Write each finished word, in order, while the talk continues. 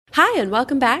Hi, and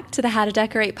welcome back to the How to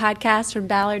Decorate podcast from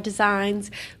Ballard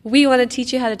Designs. We want to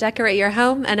teach you how to decorate your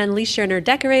home and unleash your inner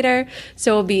decorator.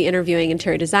 So we'll be interviewing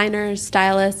interior designers,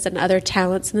 stylists, and other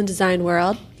talents in the design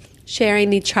world, sharing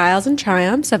the trials and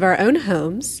triumphs of our own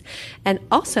homes, and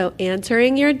also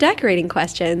answering your decorating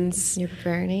questions. Your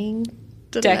burning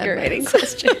decorating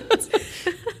questions.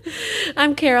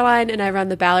 I'm Caroline, and I run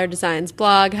the Ballard Designs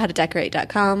blog,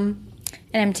 howtodecorate.com.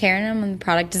 And I'm Taryn. I'm on the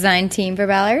product design team for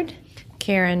Ballard.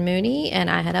 Karen Mooney,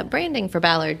 and I head up branding for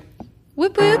Ballard.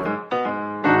 Whoop whoop.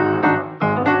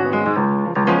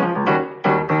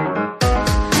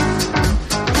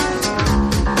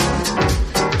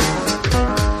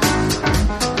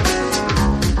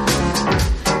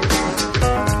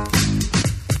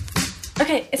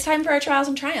 Okay, it's time for our trials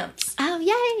and triumphs. Oh, yay.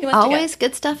 wants to Always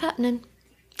good stuff happening.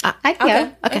 I can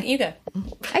go. Okay, you go.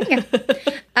 I can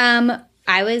go.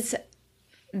 I was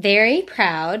very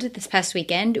proud this past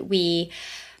weekend. We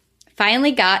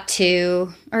finally got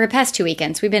to, or the past 2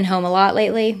 weekends, we've been home a lot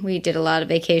lately. We did a lot of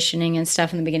vacationing and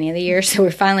stuff in the beginning of the year, so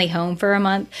we're finally home for a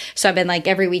month. So I've been like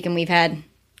every weekend we've had,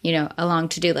 a long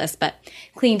to-do list, but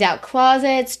cleaned out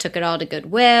closets, took it all to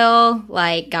Goodwill,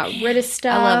 got rid of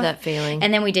stuff. I love that feeling.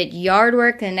 And then we did yard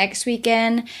work the next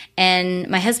weekend, and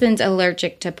my husband's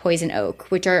allergic to poison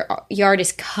oak, which our yard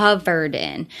is covered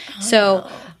in. So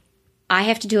I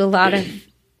have to do a lot of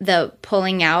the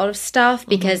pulling out of stuff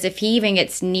because if he even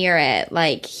gets near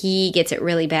it, he gets it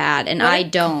really bad, and I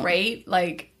don't. Great,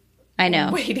 I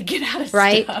know. way to get out of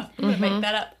Right? stuff. I'm gonna make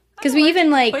that up. Because we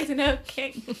even Poison oak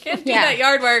can't do that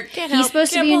yard work. He's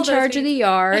supposed to be in charge of the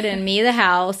yard and me the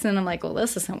house, and I'm like, well,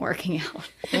 this isn't working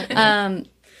out.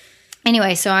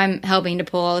 Anyway, so I'm helping to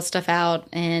pull all this stuff out,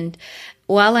 and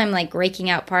while I'm raking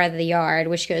out part of the yard,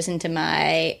 which goes into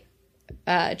my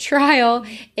trial,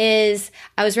 is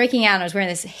I was raking out and I was wearing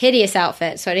this hideous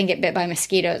outfit so I didn't get bit by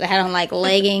mosquitoes. I had on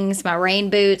leggings, my rain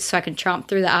boots so I could tromp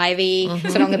through the ivy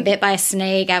so I don't get bit by a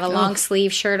snake. I have a long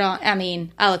sleeve shirt on. I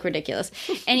mean, I look ridiculous.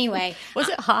 Anyway. Was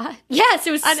it hot? Yes,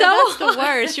 it was I know, so that's the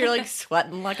worst. You're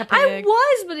sweating like a pig. I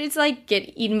was, but it's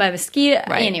get eaten by mosquito.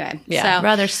 Right. Anyway. Yeah, So,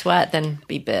 rather sweat than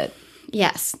be bit.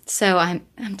 yes. So I'm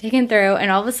taking through, and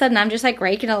all of a sudden I'm just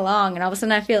raking along, and all of a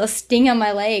sudden I feel a sting on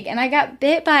my leg, and I got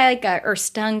bit by or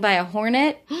stung by a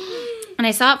hornet, and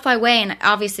I saw it fly away, and I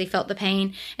obviously felt the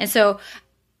pain, and so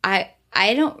I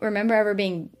don't remember ever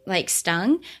being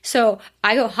stung, so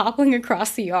I go hobbling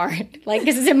across the yard,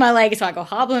 because it's in my leg, so I go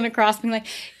hobbling across, being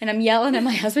and I'm yelling at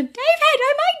my husband, David,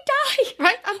 I might die.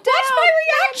 Right, I'm down. Watch my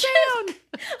reaction.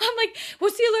 I'm like,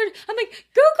 what's the alert? I'm like,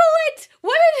 Google it.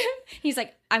 What did it? He's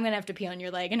like, I'm going to have to pee on your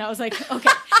leg. And I was like, okay,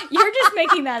 you're just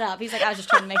making that up. He's like, I was just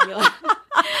trying to make you laugh.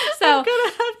 So, I'm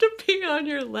going to have to pee on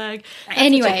your leg. That's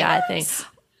anyway. such a guy thing.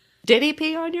 Did he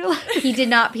pee on your leg? He did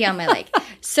not pee on my leg.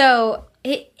 So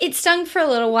it stung for a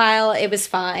little while. It was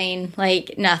fine,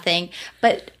 nothing.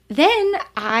 But then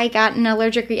I got an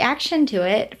allergic reaction to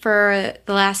it for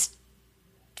the last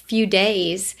few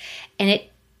days. And it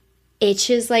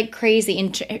itches like crazy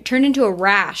and it turned into a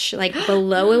rash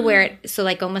below it where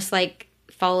it almost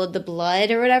followed the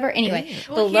blood or whatever. Anyway,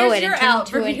 below it and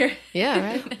turned into an,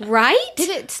 yeah, right. Right? Did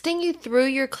it sting you through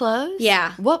your clothes?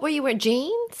 Yeah. What were you wearing?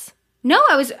 Jeans? No,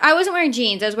 I wasn't wearing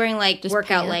jeans. I was wearing Just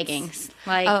workout pants? leggings.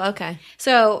 Oh, okay.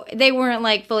 So they weren't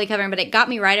fully covering, but it got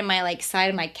me right in my side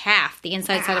of my calf, the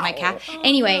inside side of my calf.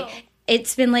 Anyway,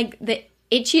 it's been the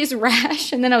itchiest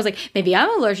rash, and then I was like, maybe I'm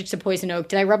allergic to poison oak.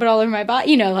 Did I rub it all over my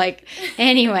body?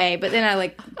 Anyway, but then I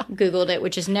Googled it,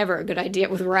 which is never a good idea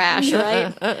with rash,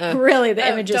 right? Really, the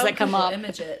images that come up.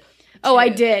 Image it. Oh, I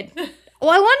did. Well,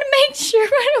 I wanted to make sure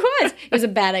what it was. It was a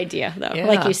bad idea, though,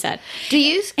 like you said. Do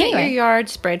you get Anyway. your yard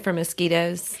sprayed for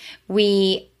mosquitoes?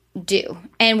 We do.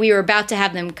 And we were about to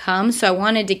have them come, so I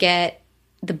wanted to get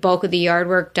the bulk of the yard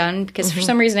work done because for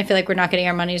some reason I feel like we're not getting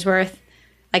our money's worth.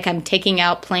 I'm taking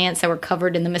out plants that were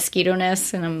covered in the mosquito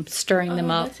nest and I'm stirring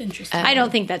them up. That's interesting. I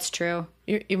don't think that's true.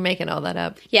 You're making all that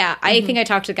up. Yeah, I think I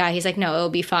talked to the guy. He's like, no, it'll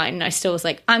be fine. And I still was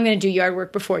like, I'm going to do yard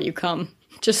work before you come.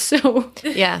 Just so.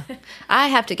 Yeah. I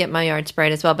have to get my yard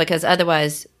sprayed as well because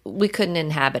otherwise we couldn't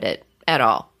inhabit it at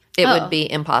all. It would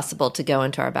be impossible to go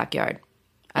into our backyard.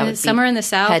 I would Somewhere in the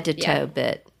south? head to toe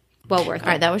bit. Well worth it.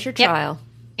 All right, that was your Yep. trial.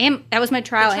 And that was my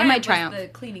trial and my triumph.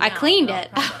 I cleaned it.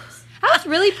 I was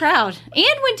really proud and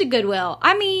went to Goodwill.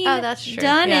 I mean, Oh, that's true.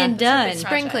 done Yeah. and done.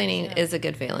 Spring cleaning is a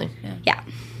good feeling. Yeah.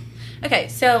 Okay,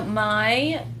 so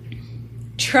my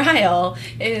trial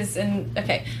is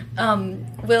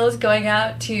Will is going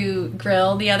out to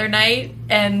grill the other night,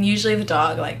 and usually the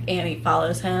dog, Annie,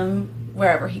 follows him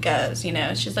wherever he goes,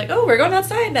 She's like, oh, we're going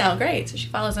outside now, great. So she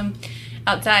follows him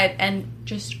outside and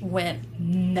just went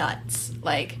nuts,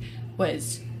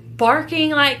 was barking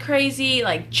like crazy,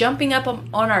 like jumping up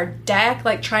on our deck,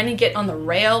 like trying to get on the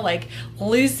rail, like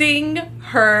losing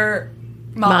her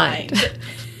mind.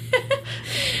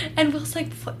 And Will's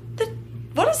like,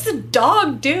 what is the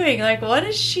dog doing? Like, what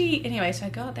is she? Anyway, so I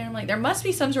go out there. I'm like, there must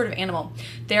be some sort of animal.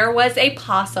 There was a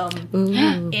possum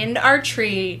in our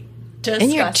tree. Disgusting.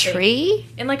 In your tree?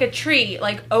 In like a tree,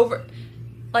 like over,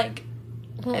 like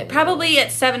probably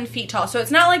at 7 feet tall. So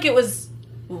it's not like it was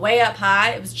way up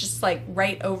high. It was just like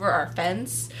right over our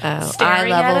fence. Oh, eye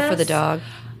level for the dog.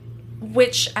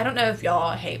 Which I don't know if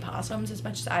y'all hate possums as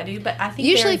much as I do, but I think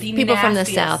Usually they're the people from the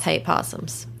nastiest. South hate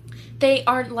possums. They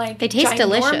are like They taste ginormous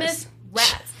delicious.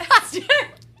 Rats.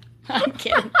 I'm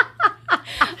kidding.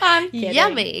 I'm kidding.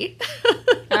 Yummy.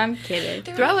 I'm kidding.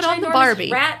 They're Throw like it on the ginormous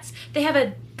Barbie. Rats. They have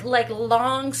a like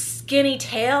long, skinny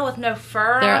tail with no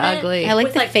fur. They're on ugly. It, I like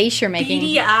with, the face you're making.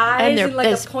 Beady eyes And they're like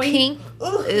those a pointy. pink.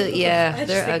 Ugh. Yeah, I just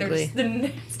they're think ugly. They're the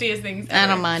nastiest things. I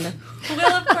Ever. don't mind them. Will,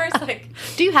 of course, like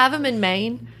Do you have them in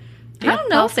Maine? I don't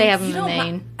know if they have you them in don't.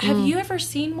 Maine. Have you ever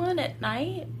seen one at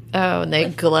night? Oh, and they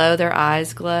glow. Their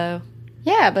eyes glow.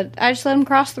 Yeah, but I just let them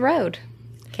cross the road.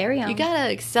 Carry on. You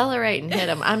gotta accelerate and hit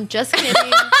them. I'm just kidding.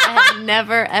 I have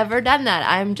never ever done that.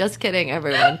 I'm just kidding,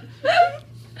 everyone.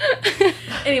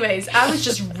 Anyways, I was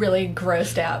just really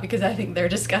grossed out because I think they're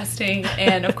disgusting.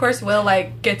 And of course, Will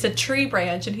like gets a tree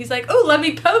branch and he's like, "Oh, let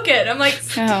me poke it." I'm like,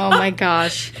 Oh my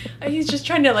gosh. He's just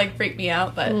trying to like freak me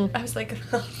out, but I was like,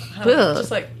 Ugh.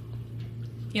 just like,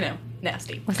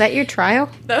 nasty. Was that your trial?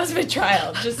 That was my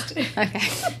trial. Just Okay.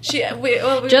 we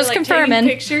Just were, like, confirming. taking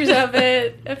pictures of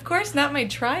it. Of course, not my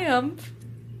triumph.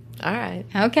 All right.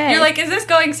 Okay. You're like, is this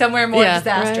going somewhere more Yeah,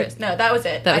 disastrous? No, that was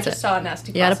it. That I was just it. saw a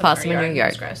nasty. You had a possum possum in your It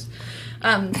was yard. gross.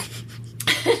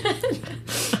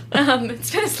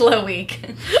 It's been a slow week.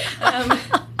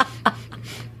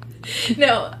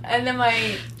 No, and then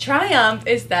my triumph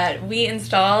is that we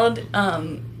installed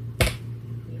an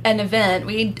event.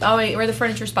 We're the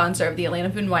furniture sponsor of the Atlanta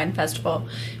Food and Wine Festival,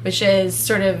 which is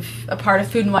sort of a part of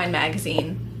Food and Wine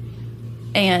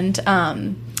magazine, and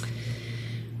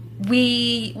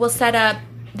we will set up.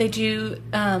 They do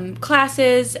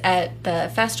classes at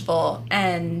the festival,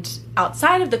 and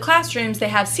outside of the classrooms, they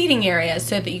have seating areas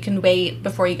so that you can wait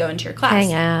before you go into your class.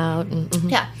 Hang out.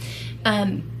 Yeah.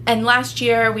 And last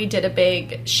year we did a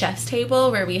big chef's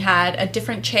table where we had a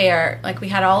different chair. Like we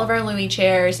had all of our Louis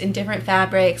chairs in different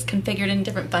fabrics, configured in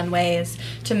different fun ways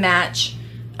to match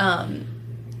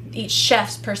each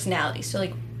chef's personality. So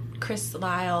like Chris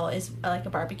Lyle is like a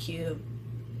barbecue,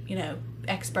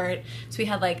 expert. So we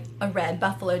had like a red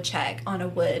buffalo check on a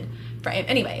wood frame.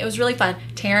 Anyway, it was really fun.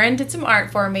 Taryn did some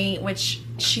art for me, which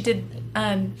she did.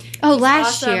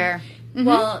 last year. Mm-hmm.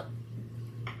 Well,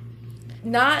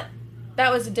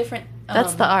 that was a different.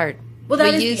 That's the art. Well, that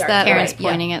we is use the art. that. Karen's Right,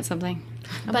 pointing at something.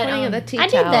 I'm But, pointing at the tea I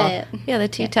towel. did that. Yeah, the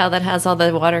tea towel that has all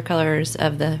the watercolors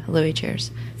of the Louis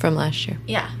chairs from last year.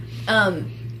 Yeah.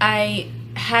 I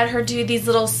had her do these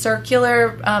little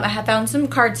circular. I had found some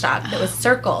cardstock that was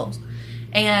circled,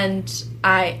 and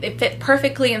it fit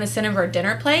perfectly in the center of our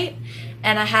dinner plate.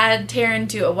 And I had Taryn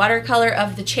do a watercolor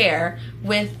of the chair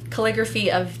with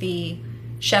calligraphy of the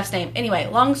chef's name. Anyway,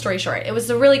 long story short, it was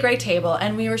a really great table,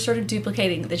 and we were sort of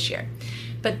duplicating this year.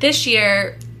 But this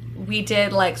year, we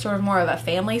did like sort of more of a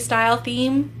family style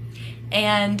theme.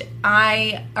 And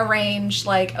I arranged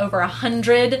like over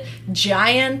 100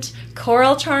 giant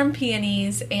coral charm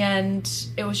peonies, and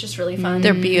it was just really fun.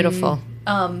 They're beautiful.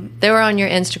 They were on your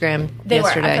Instagram They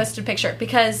yesterday. were. I posted a picture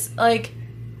because, like,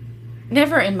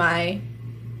 never in my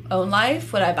own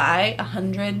life would I buy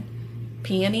 100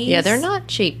 peonies. Yeah, they're not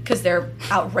cheap, because they're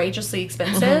outrageously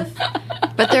expensive.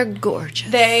 but they're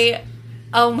gorgeous. They,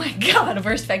 oh my god,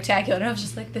 were spectacular. And I was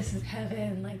just like, this is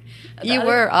heaven. Like, You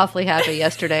were awfully happy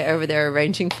yesterday over there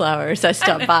arranging flowers. I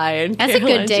stopped by and That's a good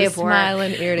Caroline's day just of work,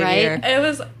 smiling ear to right? ear. It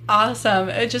was awesome.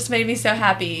 It just made me so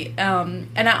happy. And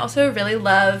I also really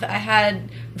love, I had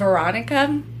Veronica,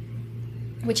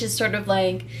 which is sort of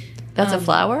like, That's a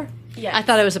flower? yeah. I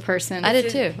thought it was a person. I did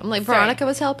too. I'm like, Sorry. Veronica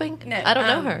was helping? No, I don't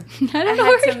know her. I I don't know. had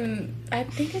where- some, I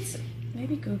think it's,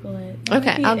 maybe Google it.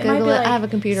 Okay, Maybe- I'll might Google be it. I have a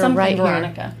computer something right here.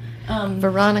 Veronica.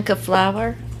 Veronica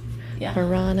flower? Yeah.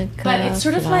 Veronica But it's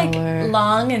sort of like flower.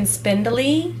 long and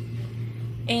spindly.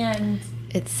 And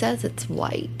It says it's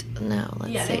white. No,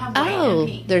 let's Yeah, they see. have white and Oh,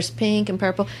 pink. there's pink and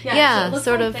purple. so Yeah, it looks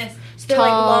sort like of this. So they're like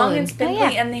tall long and and- spindly, Oh,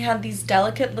 yeah. and they have these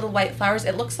delicate little white flowers.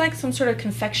 It looks like some sort of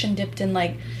confection dipped in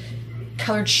like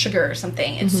colored sugar or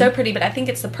something. It's Mm-hmm. so pretty, but I think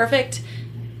it's the perfect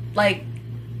like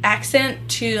accent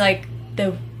to like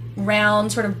the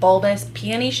round sort of bulbous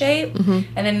peony shape.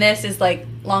 Mm-hmm. And then this is like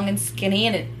long and skinny,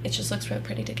 and it just looks really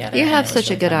pretty together. You and have it was such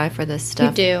a really good fun. eye for this You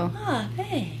stuff. do. Ah,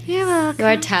 thanks. You're welcome. You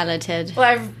are talented.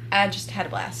 Well, I just had a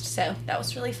blast, so that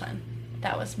was really fun.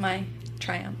 That was my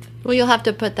triumph. Well, you'll have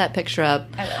to put that picture up.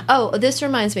 I will. Oh, this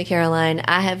reminds me, Caroline.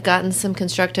 I have gotten some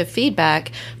constructive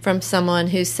feedback from someone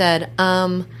who said,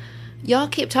 y'all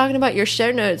keep talking about your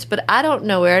show notes, but I don't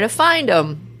know where to find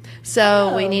them.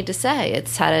 So we need to say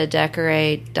it's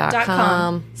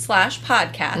howtodecorate.com.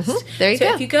 .com/podcast. There you so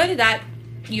go. if you go to that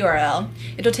URL,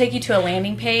 it'll take you to a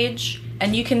landing page,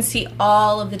 and you can see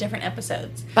all of the different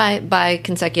episodes. By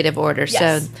consecutive order.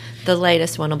 Yes. So the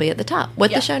latest one will be at the top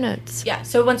with Yeah. the show notes. Yeah,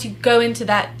 so once you go into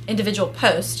that individual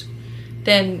post,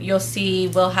 then you'll see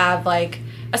we'll have like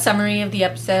a summary of the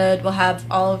episode. We'll have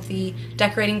all of the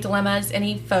decorating dilemmas,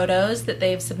 any photos that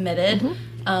they've submitted.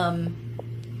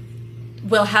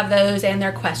 We'll have those and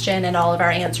their question and all of our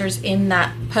answers in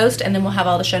that post, and then we'll have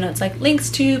all the show notes, like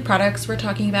links to products we're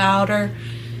talking about, or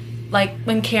like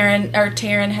when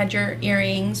Taryn had your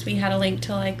earrings, we had a link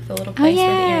to like the little place where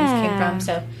the earrings came yeah. from.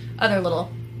 So other little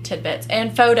tidbits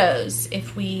and photos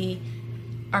if we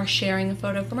are sharing a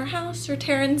photo from our house, or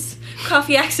Taryn's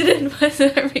coffee accident was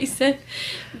a recent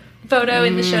photo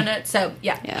in the show notes. So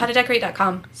yeah.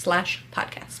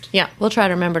 howtodecorate.com/podcast. Yeah, we'll try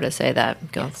to remember to say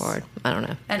that going forward. I don't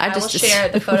know. And I will share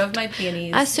the photo of my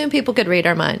peonies I assume people could read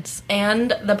our minds.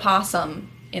 and the possum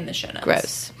in the show notes.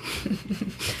 Gross.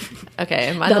 Okay,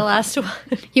 am I the last one?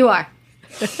 You are.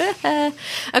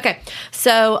 Okay,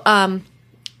 so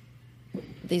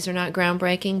these are not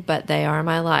groundbreaking, but they are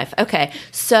my life. Okay,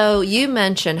 so you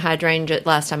mentioned hydrangea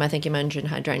last time. I think you mentioned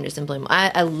hydrangeas in bloom.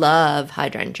 I love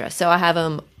hydrangea, so I have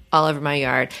them all over my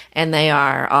yard, and they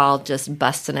are all just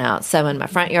busting out. So in my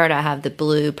front yard, I have the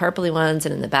blue, purpley ones,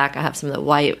 and in the back, I have some of the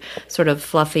white, sort of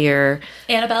fluffier.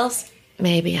 Annabelle's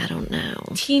Maybe, I don't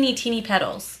know. teeny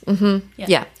petals.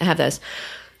 Yeah, I have those.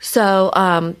 So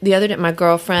the other day, my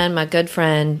good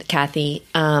friend Kathy,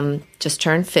 just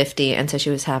turned 50, and so she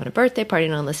was having a birthday party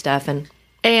and all this stuff,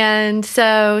 and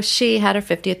so she had her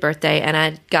 50th birthday, and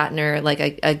I'd gotten her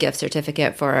like a gift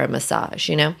certificate for a massage,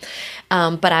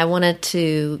 but I wanted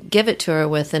to give it to her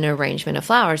with an arrangement of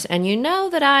flowers, and you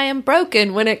know that I am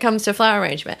broken when it comes to flower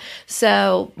arrangement.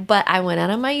 So, but I went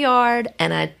out in my yard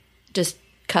and I just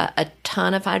cut a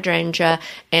ton of hydrangea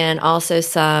and also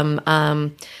some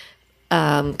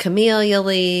camellia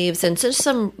leaves and just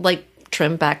some like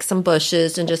trimmed back some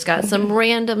bushes and just got some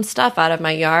random stuff out of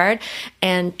my yard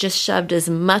and just shoved as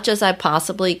much as I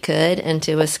possibly could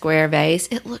into a square vase.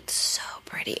 It looked so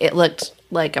pretty. It looked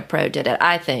like a pro did it,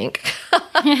 I think.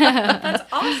 That's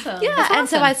awesome. Yeah, and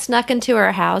so I snuck into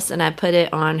her house and I put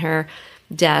it on her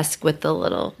desk with the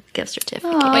little gift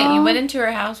certificate. Wait, you went into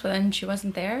her house when she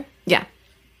wasn't there? Yeah.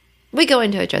 We go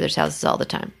into each other's houses all the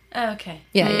time. Oh, okay.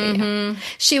 Yeah.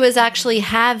 She was actually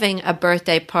having a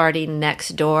birthday party next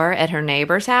door at her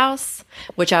neighbor's house,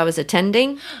 which I was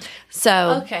attending.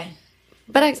 So, Okay.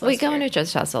 but we go into each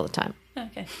other's house all the time.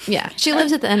 Okay. Yeah. She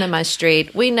lives at the end of my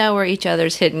street. We know where each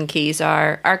other's hidden keys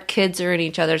are. Our kids are in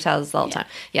each other's houses all the time.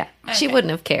 Yeah. She Okay.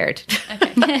 wouldn't have cared.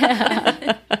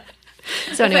 Okay.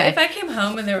 So anyway. If I came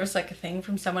home and there was like a thing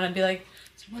from someone, I'd be like,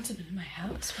 someone's been in my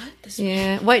house. What? This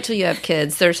Yeah, wait till you have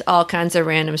kids. There's all kinds of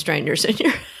random strangers in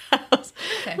your house.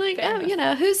 Okay, Like, fair oh,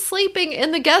 enough. who's sleeping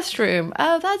in the guest room?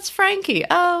 Oh, that's Frankie.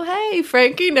 Oh, hey,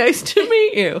 Frankie, nice to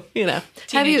meet you.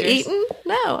 Have you Teenagers. eaten?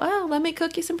 No. Oh, let me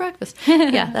cook you some breakfast.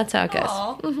 Yeah, that's how it goes.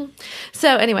 Aw.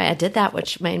 So anyway, I did that,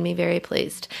 which made me very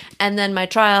pleased. And then my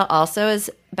trial also is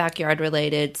backyard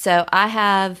related. So I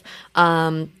have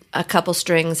a couple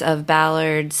strings of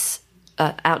Ballard's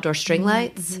outdoor string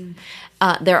lights.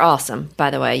 They're awesome, by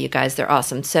the way, you guys. They're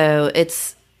awesome. So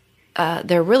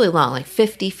they're really long, like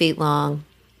 50 feet long.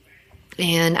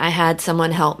 And I had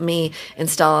someone help me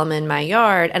install them in my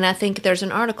yard. And I think there's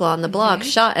an article on the blog,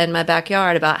 Shot in My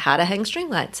Backyard, about how to hang string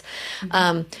lights.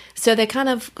 So they kind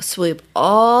of swoop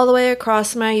all the way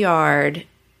across my yard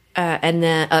and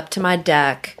then up to my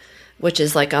deck, which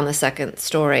is like on the second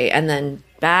story, and then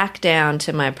back down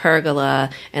to my pergola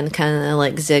and kind of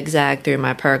like zigzag through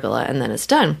my pergola, and then it's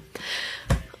done.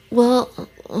 Well,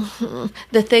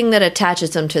 the thing that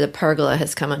attaches them to the pergola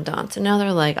has come undone. So now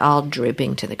they're like all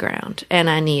drooping to the ground, and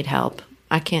I need help.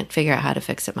 I can't figure out how to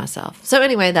fix it myself. So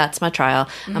anyway, that's my trial.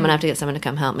 I'm going to have to get someone to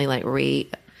come help me like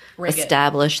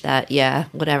establish that,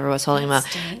 whatever was holding them up.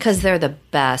 Because they're the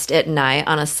best at night,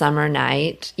 on a summer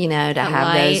night, to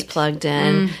have those light. plugged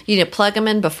in. You plug them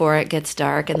in before it gets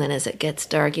dark, and then as it gets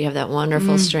dark, you have that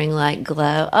wonderful string light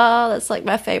glow. Oh, that's like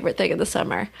my favorite thing in the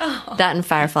summer. That and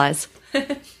fireflies.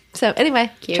 So anyway,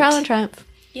 trial and triumph.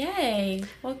 Yay.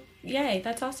 Well, yay.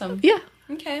 That's awesome. Yeah.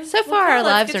 Okay. So far, our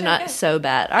lives are not so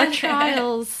bad. Our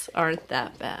trials aren't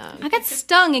that bad. I got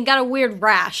stung and got a weird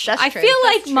rash. That's I true. feel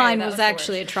like true. mine That was was the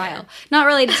actually a worst. trial. Not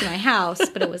related to my house,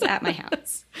 but it was at my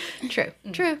house. True.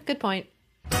 True. Good point.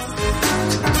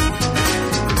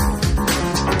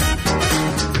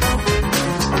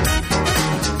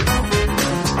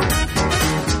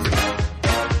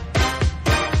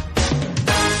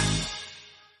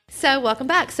 So welcome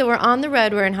back. So we're on the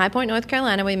road. We're in High Point, North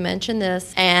Carolina. We mentioned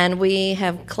this, and we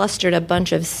have clustered a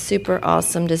bunch of super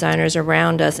awesome designers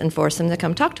around us and forced them to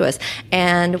come talk to us.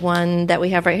 And one that we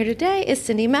have right here today is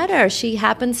Cindy Metter. She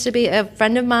happens to be a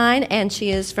friend of mine, and she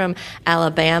is from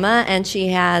Alabama, and she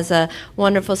has a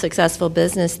wonderful, successful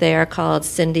business there called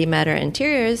Cindy Metter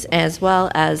Interiors, as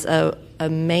well as a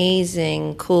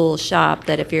amazing, cool shop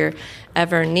that if you're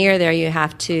ever near there, you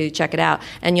have to check it out.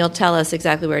 And you'll tell us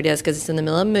exactly where it is because it's in the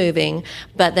middle of moving.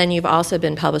 But then you've also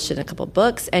been published in a couple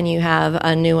books, and you have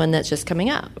a new one that's just coming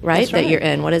out, right? That's right. That you're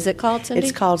in. What is it called, Cindy?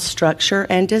 It's called Structure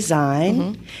and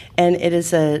Design, and it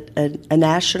is a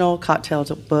national cocktail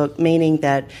book, meaning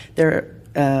that there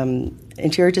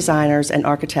interior designers and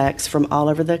architects from all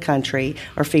over the country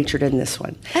are featured in this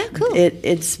one. Oh, cool.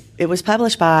 It was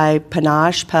published by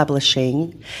Panache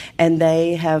Publishing, and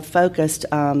they have focused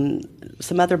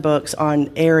some other books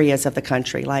on areas of the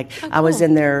country. Like I was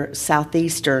in their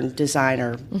Southeastern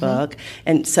designer book,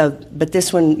 and so, but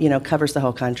this one, covers the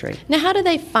whole country. Now, how do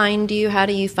they find you? How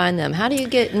do you find them? How do you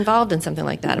get involved in something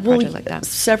like that, a project like that?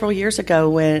 Several years ago,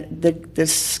 when the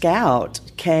scout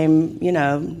came,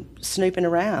 snooping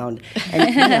around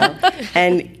and,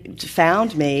 and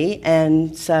found me,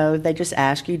 and so they just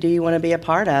ask you, do you want to be a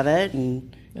part of it?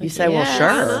 And you say, well, Yes,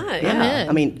 sure. why not? Yeah. I'm in.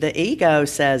 I mean, the ego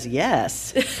says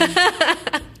yes.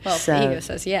 Well, So- the ego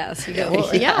says yes. You go,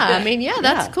 Well, yeah, I mean, yeah,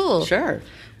 that's Yeah, cool. Sure.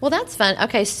 Well, that's fun.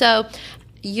 Okay, so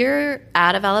you're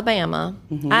out of Alabama.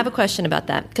 I have a question about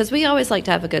that because we always like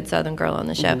to have a good Southern girl on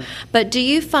the show. But do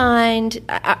you find,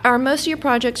 are most of your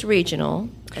projects regional?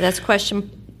 That's question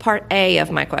part A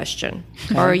of my question.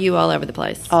 Or are you all over the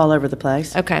place? All over the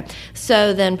place. Okay.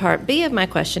 So then part B of my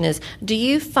question is, do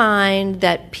you find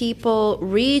that people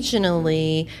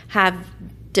regionally have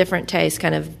different tastes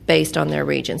kind of based on their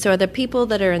region? So are the people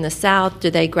that are in the South, do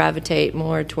they gravitate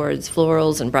more towards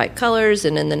florals and bright colors,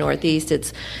 and in the Northeast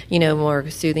it's, more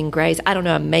soothing grays? I don't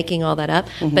know, I'm making all that up.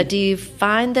 But do you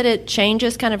find that it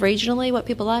changes kind of regionally what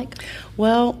people like?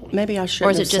 Well, maybe I should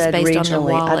Or is have it just said based on the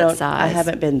regionally. wallet size? I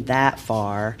haven't been that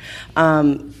far.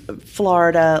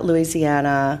 Florida,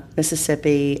 Louisiana,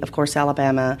 Mississippi, of course,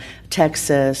 Alabama,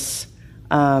 Texas.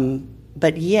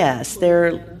 But yes,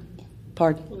 they're.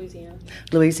 Pardon?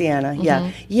 Louisiana,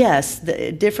 yeah. Yes,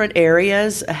 the different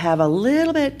areas have a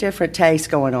little bit different taste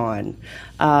going on.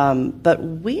 But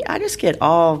I just get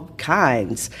all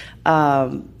kinds.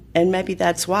 And maybe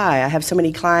that's why I have so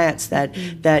many clients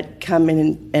that come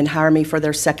in and hire me for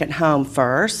their second home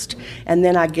first, and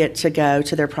then I get to go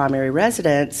to their primary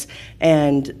residence.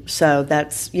 And so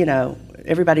that's,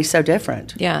 everybody's so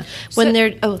different. Yeah. When they're,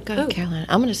 go ahead, Caroline.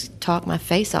 I'm going to talk my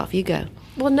face off. You go.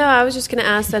 Well, no, I was just going to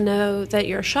ask. I know that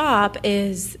your shop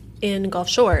is in Gulf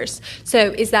Shores. So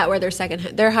is that where their second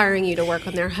home? They're hiring you to work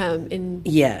on their home in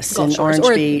Yes, Gulf in Shores, Orange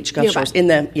or Beach, Gulf nearby? Shores, in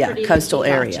the coastal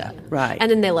area, Gotcha. right?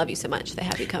 And then they love you so much they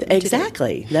have you come.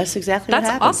 Exactly. That's exactly what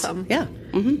That's happens. awesome. Yeah.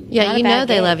 Yeah, Not a you know bad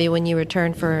they day. love you when you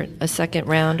return for a second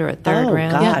round or a third Oh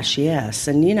round. gosh, yes,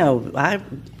 and I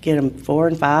get them 4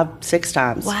 and 5, 6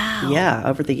 times. Wow. Yeah,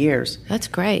 over the years. That's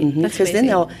great. Because then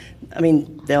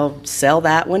they'll sell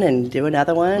that one and do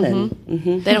another one,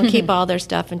 and They don't keep all their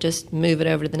stuff and just move it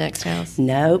over to the next house.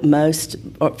 no, most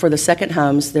for the second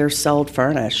homes they're sold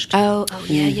furnished. Oh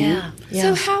yeah.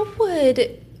 So how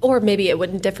would, or maybe it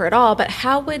wouldn't differ at all, but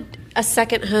how would a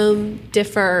second home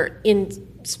differ in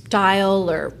style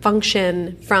or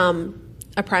function from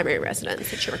a primary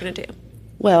residence that you were going to do?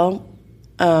 Well,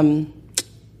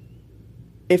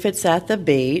 if it's at the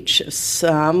beach,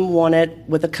 some want it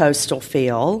with a coastal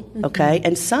feel, okay,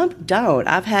 and some don't.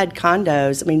 I've had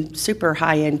condos, super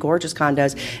high-end, gorgeous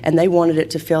condos, and they wanted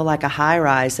it to feel like a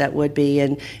high-rise that would be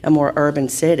in a more urban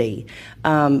city,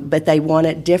 but they want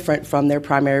it different from their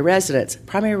primary residence.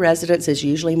 Primary residence is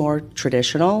usually more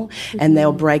traditional, and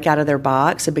they'll break out of their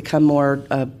box and become more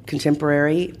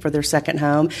contemporary for their second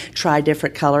home, try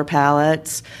different color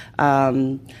palettes,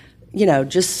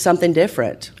 just something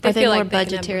different. Are they feel more like they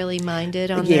can have- budgetarily minded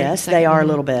on their Yes, second they are home?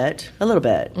 a little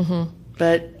bit. But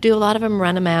But Do a lot of them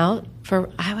run them out?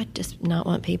 I would just not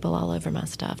want people all over my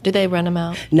stuff. Do they run them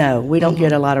out? no, we don't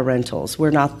get a lot of rentals.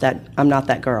 I'm not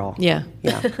that girl. Yeah.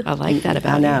 Yeah. I like that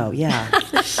about I know, yeah.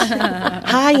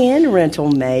 High-end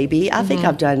rental, maybe. I think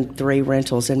I've done 3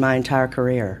 rentals in my entire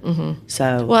career.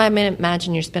 So, Well, I mean,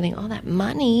 imagine you're spending all that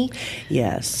money,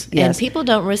 yes. and people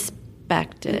don't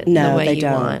respect it No, the way they you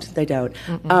don't. want. They don't.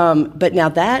 But now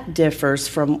that differs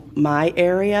from my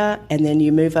area, and then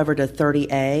you move over to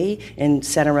 30A in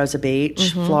Santa Rosa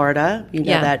Beach, Florida. You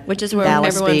know Yeah, that, which is where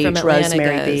Dallas everyone Beach, from Atlanta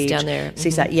Rosemary goes Beach, down there.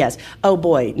 Seaside. Yes. Oh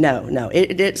boy, no.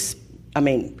 It's. I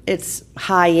mean, it's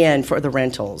high end for the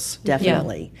rentals,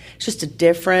 definitely. It's just a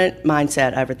different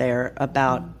mindset over there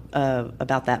about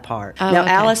that part. Now, okay.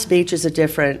 Alice Beach is a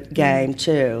different game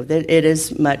too. It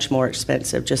is much more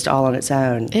expensive, just all on its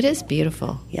own. It is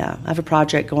beautiful. Yeah, I have a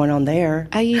project going on there.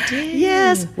 Oh, you do?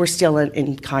 Yes, we're still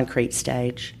in concrete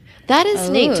stage. That is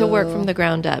neat to work from the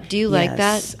ground up. Do you like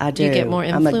Yes, that? I do. You get more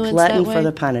I'm influence a glutton that way? for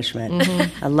the punishment.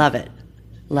 I love it.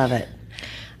 Love it.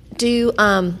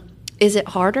 Is it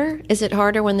harder? Is it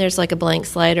harder when there's like a blank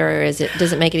slate, or does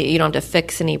it make it you don't have to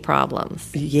fix any problems?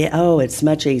 Yeah. Oh, it's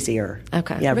much easier.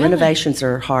 Okay. Yeah, Really? renovations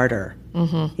are harder.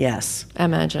 Yes. I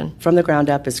imagine. From the ground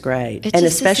up is great, It and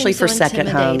just especially seems for so second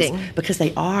homes intimidating. because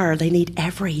they need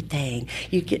everything.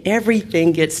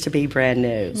 Everything gets to be brand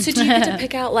new. So do you get to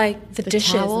pick out like the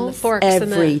dishes and the towels? forks and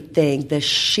the? Everything, the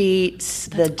sheets,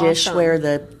 the dishware,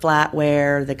 the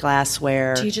flatware, the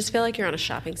glassware. Do you just feel like you're on a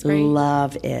shopping spree?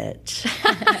 Love it.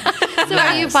 So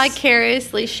are you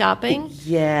vicariously shopping?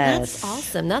 Yes. That's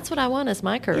awesome. That's what I want as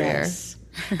my career. Yes.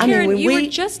 Karen, when you were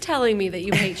just telling me that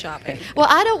you hate shopping. Well,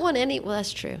 I don't want any. Well,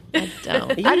 that's true. I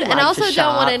don't. You and like I also to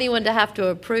don't want shop. anyone to have to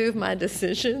approve my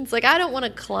decisions. Like I don't want a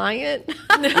client.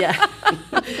 Yeah.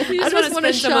 You just want to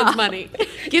wanna spend someone's shop. money.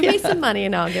 Give me some money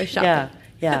and I'll go shopping. Yeah.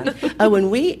 Yeah. Oh, when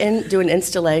we do an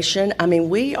installation, I mean,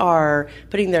 we are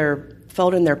folding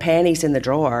their panties in the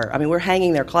drawer. I mean, we're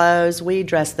hanging their clothes. We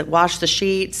wash the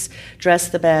sheets, dress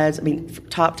the beds. I mean,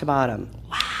 top to bottom.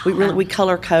 Wow. We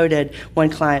color coded one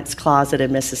client's closet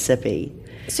in Mississippi.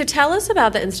 So tell us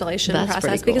about the installation That's process,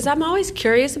 pretty cool. because I'm always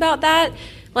curious about that.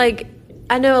 Like,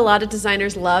 I know a lot of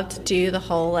designers love to do the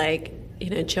whole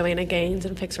Joanna Gaines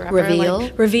and Fixer Upper Reveal?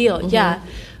 Reveal. Yeah.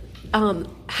 How Do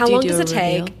you long do does a it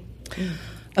take? reveal?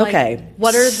 Okay.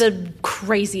 What are the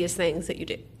craziest things that you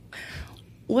do?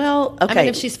 Well, okay. I mean,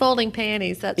 if she's folding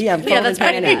panties, that's Yeah, pretty- that's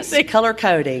folding pretty panties, basic. color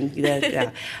coding,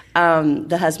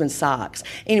 the husband's socks.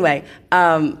 Anyway,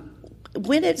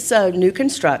 when it's new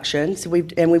construction, so we've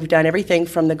done everything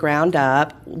from the ground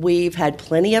up. We've had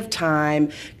plenty of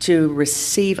time to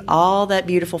receive all that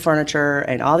beautiful furniture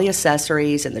and all the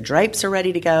accessories, and the drapes are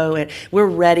ready to go, and we're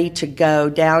ready to go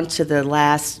down to the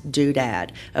last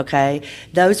doodad. Okay,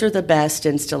 those are the best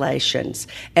installations,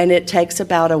 and it takes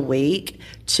about a week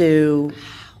to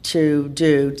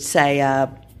do, say, a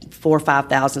 4,000 or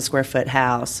 5,000 square foot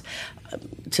house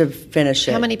to finish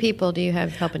it. How many people do you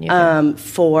have helping you?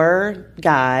 4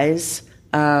 guys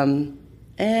and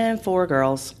 4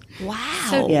 girls.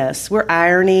 Wow. Yes, we're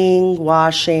ironing,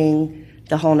 washing,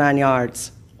 the whole 9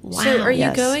 yards. So are you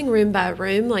Yes. going room by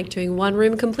room, like doing one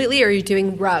room completely, or are you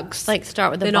doing rugs? Like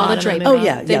start with the then all the bottom and drape. move Oh up.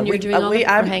 yeah, Then yeah. you're doing all the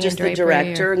I'm hanging just the drapery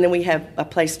director, or- and then we have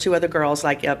placed 2 other girls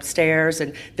like upstairs,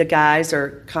 and the guys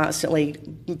are constantly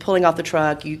pulling off the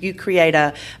truck. You create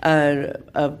a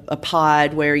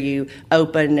pod where you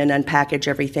open and unpackage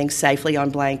everything safely on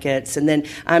blankets, and then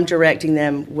I'm directing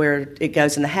them where it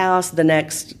goes in the house. The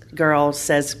next girl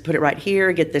says, "Put it right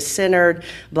here. Get this centered."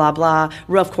 Blah blah.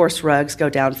 Of course, rugs go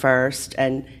down first,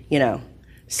 and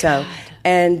so.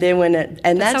 And then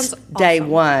that's sounds day awesome.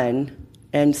 1.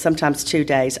 And sometimes 2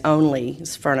 days only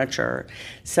is furniture.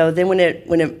 So then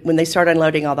when they start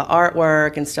unloading all the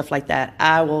artwork and stuff like that,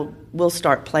 we'll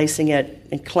start placing it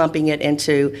and clumping it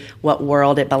into what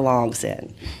world it belongs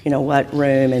in. What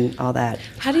room and all that.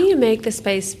 How do you make the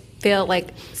space feel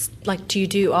like do you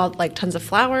do all tons of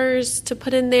flowers to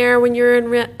put in there when you're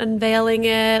unveiling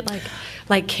it?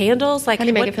 Like candles? How do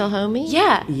you make it feel homey?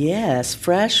 Yeah. Yes,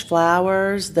 fresh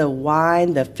flowers, the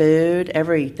wine, the food,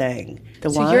 everything.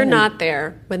 So you're not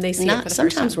there when they see it for the first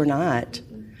time. Sometimes we're not.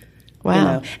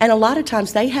 Wow. And a lot of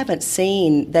times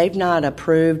they've not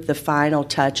approved the final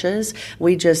touches.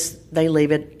 They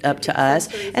leave it up to us,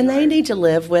 and they need to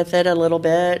live with it a little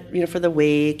bit, for the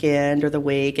weekend or the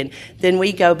week. And then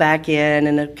we go back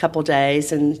in a couple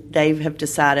days, and they have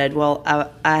decided, well,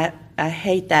 I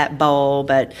hate that bowl,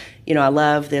 but I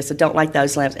love this. I don't like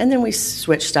those lamps. And then we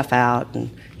switch stuff out, and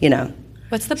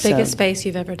What's the biggest space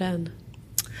you've ever done?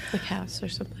 Like house or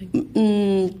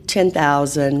something?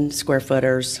 10,000 square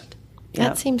footers.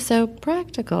 That seems so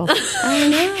practical. I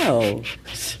know.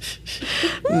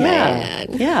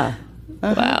 Man. Yeah.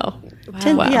 Wow.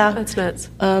 Yeah. That's nuts.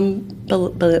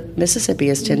 But Mississippi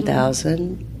is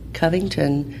 10,000.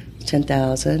 Covington is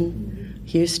 10,000.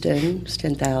 Houston is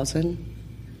 10,000.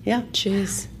 Yeah.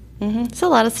 Jeez. It's a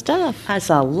lot of stuff. That's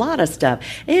a lot of stuff.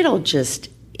 It'll just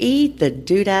eat the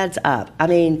doodads up. I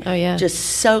mean, Oh, yeah. just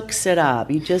soaks it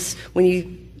up. You just, when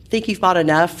you think you've bought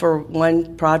enough for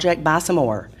one project, buy some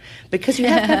more. Because you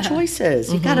have no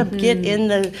choices. You've got to get in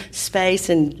the space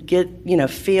and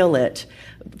feel it.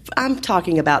 I'm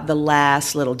talking about the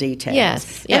last little details.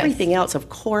 Yes. Everything else, of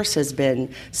course, has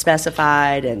been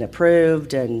specified and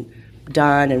approved and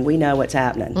done, and we know what's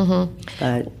happening.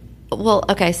 But Well,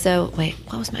 okay, so wait,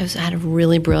 what was I had a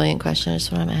really brilliant question. I just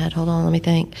went in my head. Hold on, let me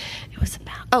think. It was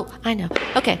about, I know.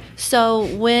 Okay, so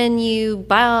when you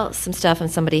buy out some stuff and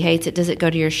somebody hates it, does it go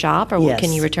to your shop or Yes.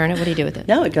 can you return it? What do you do with it?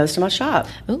 no, it goes to my shop.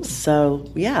 Ooh. So,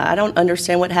 yeah, I don't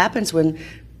understand what happens when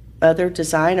other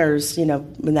designers,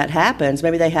 when that happens.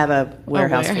 Maybe they have a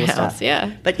warehouse full of warehouse, stuff.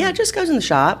 yeah. But, yeah, it just goes in the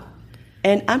shop.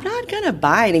 And I'm not going to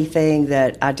buy anything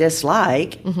that I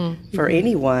dislike for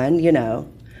anyone,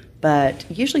 But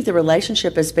usually the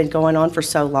relationship has been going on for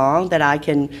so long that I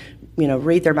can,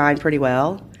 read their mind pretty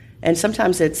well. And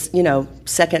sometimes it's,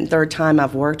 second and third time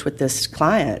I've worked with this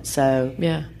client. So,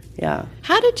 Yeah. yeah.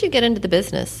 How did you get into the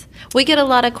business? We get a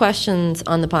lot of questions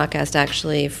on the podcast,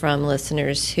 actually, from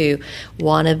listeners who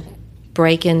want to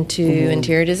break into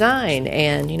interior design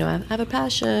and, I have a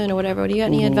passion or whatever. Do you got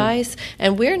any advice?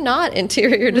 And we're not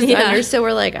interior designers, so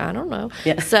we're like, I don't know.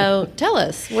 Yeah. So tell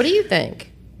us, what do you think?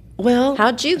 Well,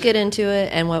 How'd you get into it,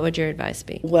 and what would your advice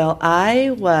be? Well,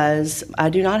 I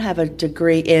do not have a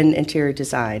degree in interior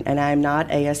design, and I'm not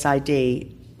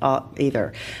ASID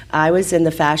either. I was in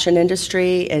the fashion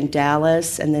industry in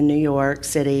Dallas, and then New York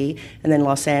City, and then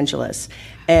Los Angeles.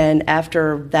 And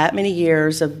after that many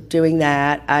years of doing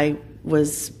that, I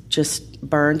was just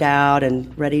burned out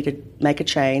and ready to make a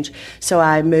change. So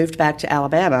I moved back to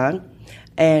Alabama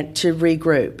and to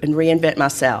regroup and reinvent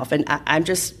myself. And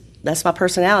that's my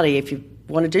personality. If you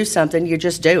want to do something, you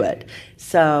just do it.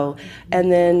 So,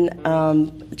 and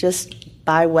then just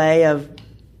by way of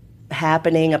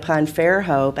happening upon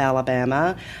Fairhope,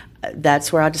 Alabama,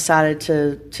 that's where I decided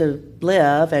to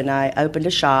live, and I opened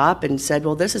a shop and said,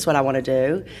 well, this is what I want to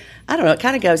do. I don't know, it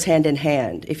kind of goes hand in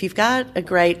hand. If you've got a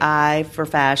great eye for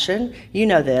fashion, you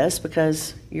know this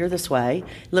because you're this way.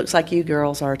 Looks like you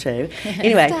girls are too.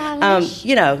 Anyway,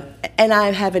 and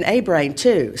I have an A brain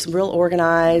too. Some real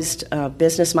organized,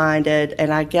 business-minded,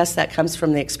 and I guess that comes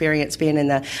from the experience being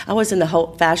I was in the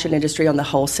whole fashion industry on the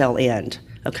wholesale end.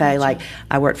 Okay, like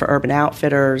I worked for Urban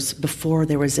Outfitters before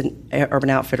there was an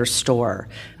Urban Outfitters store.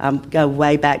 Go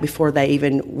way back before they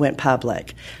even went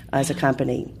public as a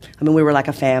company. I mean, we were like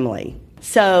a family.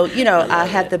 So, I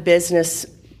had the business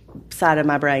side of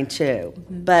my brain too.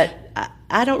 But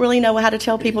I don't really know how to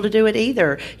tell people to do it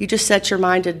either. You just set your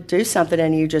mind to do something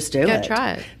and you just do it. Go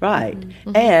try it. Right.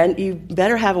 And you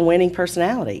better have a winning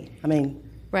personality. I mean,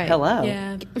 Right. hello.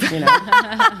 Yeah.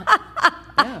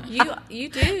 You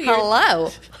do.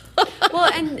 Hello.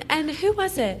 Well, and who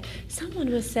was it? Someone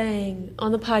was saying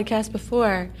on the podcast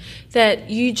before that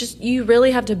you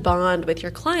really have to bond with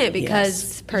your client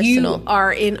because personal. you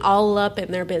are all up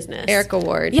in their business. Erica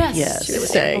Ward. Yes. She was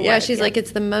saying. Yeah, she's like,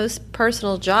 it's the most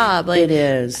personal job. Like, It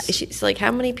is. She's like,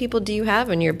 how many people do you have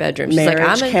in your bedroom? She's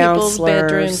Marriage like, I'm in people's counselor,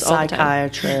 bedrooms all the time.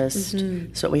 psychiatrist.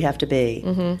 That's what we have to be.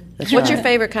 That's What's right. your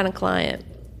favorite kind of client?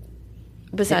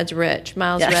 Besides rich.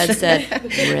 Miles Red said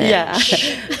rich. Yeah.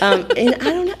 And I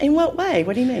don't know. In what way?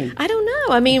 What do you mean? I don't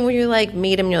know. I mean, when you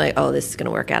meet him, you're like, oh, this is going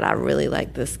to work out. I really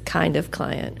like this kind of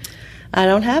client. I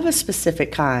don't have a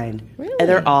specific kind. Really? And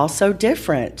they're all so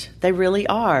different. They really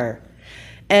are.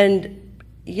 And,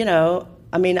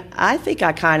 I think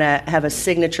I kind of have a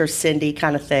signature Cindy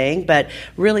kind of thing, but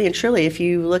really and truly, if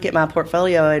you look at my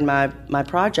portfolio and my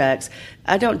projects,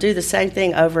 I don't do the same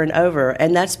thing over and over,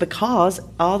 and that's because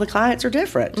all the clients are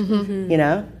different,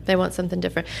 They want something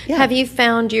different. Yeah. Have you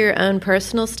found your own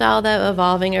personal style, though,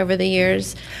 evolving over the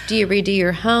years? Do you redo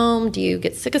your home? Do you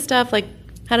get sick of stuff? Like,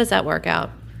 how does that work out?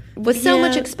 With so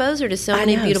much exposure to so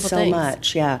many beautiful so things. So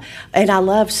much, yeah. And I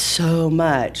love so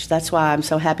much. That's why I'm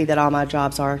so happy that all my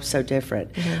jobs are so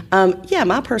different.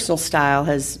 My personal style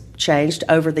has changed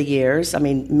over the years. I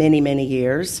mean, many, many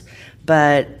years.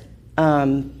 But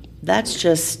that's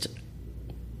just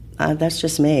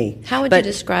me. How would you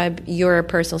describe your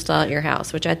personal style at your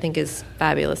house, which I think is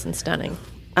fabulous and stunning?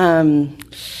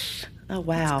 Oh,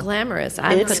 wow. It's glamorous.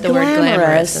 I It's put the word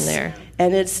glamorous in there.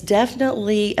 And it's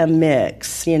definitely a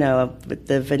mix, with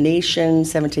the Venetian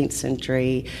 17th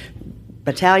century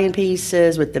battalion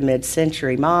pieces, with the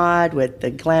mid-century mod, with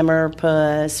the glamour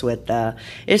puss, with the,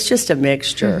 it's just a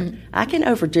mixture. I can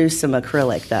overdo some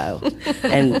acrylic though,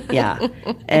 and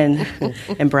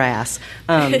and brass.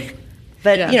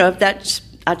 But you know, if that's,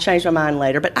 I changed my mind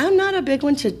later. But I'm not a big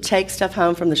one to take stuff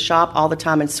home from the shop all the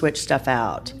time and switch stuff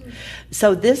out.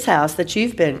 So this house that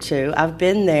you've been to, I've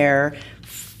been there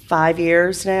 5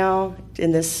 years now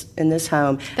in this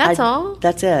home. That's all?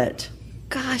 That's it.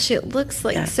 Gosh, it looks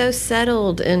like so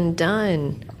settled and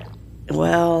done.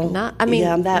 Well,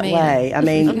 I'm that way. I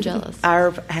mean, I'm jealous.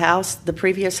 Our house, the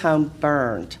previous home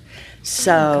burned.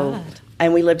 So,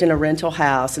 and we lived in a rental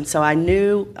house. And so I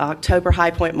knew October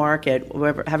High Point Market,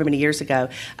 however many years ago,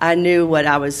 I knew what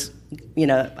I was, you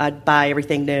know, I'd buy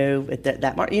everything new at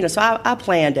that market. You know, so I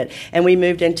planned it. And we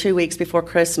moved in 2 weeks before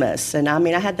Christmas. And I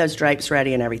mean, I had those drapes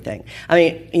ready and everything. I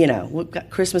mean, you know, we've got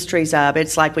Christmas trees up.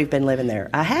 It's like we've been living there.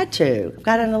 I had to. I've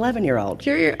got an 11-year-old.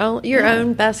 You're your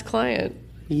own best client.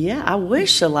 Yeah, I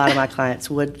wish a lot of my clients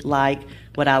would like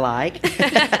what I like.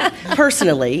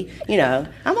 Personally, you know,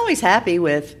 I'm always happy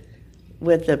with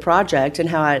the project and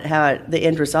the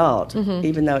end result,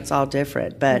 even though it's all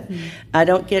different. But I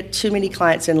don't get too many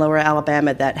clients in Lower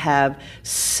Alabama that have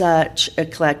such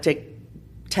eclectic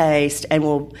taste and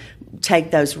will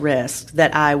take those risks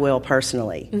that I will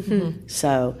personally.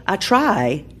 So I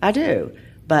do.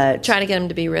 But Try to get them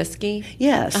to be risky.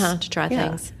 yes, To try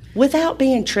things. without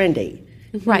being trendy.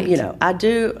 Right. You know,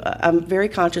 I'm very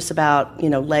conscious about, you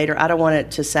know, later, I don't want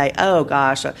it to say, oh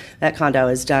gosh, that condo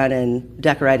is done and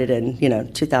decorated in, you know,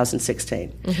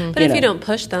 2016. But if you don't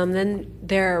push them, then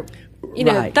they're, you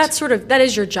know, Right. that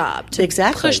is your job to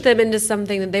Exactly. push them into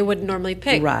something that they wouldn't normally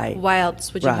pick. Right. Why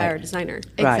else would you Right. hire a designer?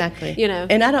 Exactly. You know,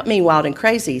 And I don't mean wild and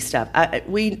crazy stuff. I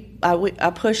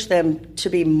push them to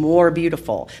be more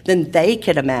beautiful than they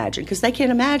could imagine, because they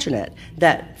can't imagine it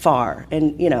that far.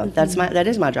 And, you know, that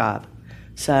is my job.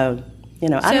 So, you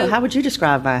know, I don't know, how would you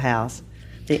describe my house,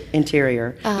 the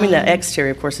interior? I mean, the exterior,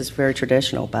 of course, is very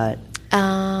traditional, but...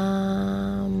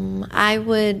 I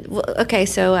would. Well, okay,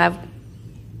 so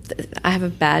I have a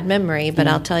bad memory, but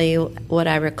I'll tell you what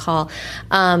I recall.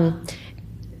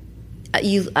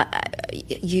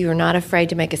 You're not afraid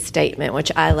to make a statement,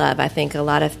 which I love. I think a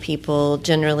lot of people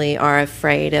generally are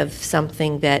afraid of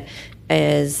something that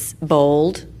is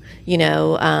bold. You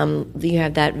know, you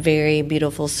have that very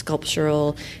beautiful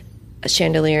sculptural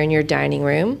chandelier in your dining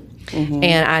room.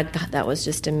 And I thought that was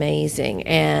just amazing.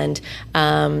 And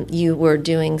you were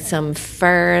doing some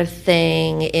fur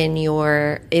thing in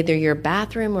either your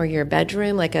bathroom or your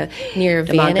bedroom, like near a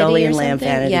The vanity Mongolian or something. lamb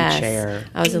vanity Yes. chair.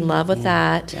 I was in love with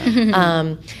that.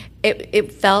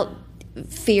 It felt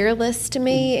fearless to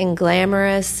me and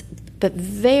glamorous, but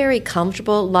very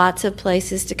comfortable. Lots of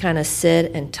places to kind of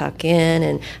sit and tuck in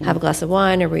and have a glass of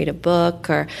wine or read a book.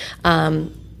 Or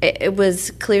it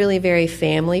was clearly very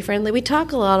family friendly. We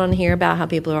talk a lot on here about how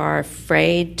people are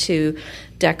afraid to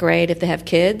decorate if they have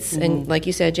kids. And like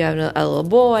you said, you have a little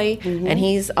boy and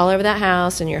he's all over that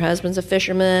house, and your husband's a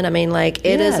fisherman. I mean, like,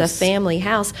 it is a Yes. family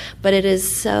house, but it is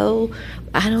so,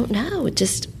 I don't know,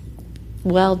 just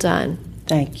well done.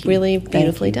 Thank you. Really Thank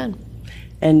beautifully you. done.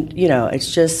 And, you know,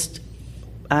 it's just,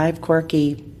 I have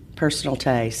quirky personal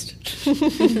taste.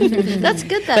 That's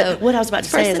good, though. What I was about to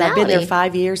say is I've been there Personality.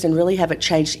 5 years and really haven't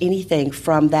changed anything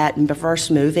from that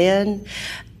first move in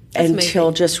until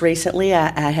amazing. just recently.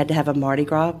 I had to have a Mardi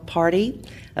Gras party.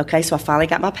 Okay, so I finally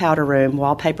got my powder room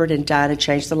wallpapered and done and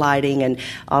changed the lighting and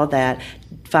all of that.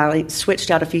 Finally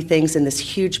switched out a few things in this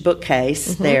huge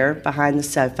bookcase there behind the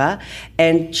sofa,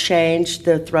 and changed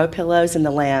the throw pillows and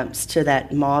the lamps to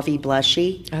that mauvey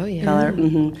blushy color.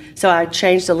 So I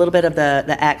changed a little bit of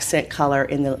the accent color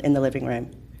in the living room.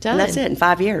 Done. And that's it in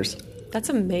 5 years. that's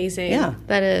amazing. Yeah.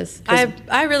 That is.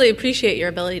 I really appreciate your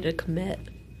ability to commit.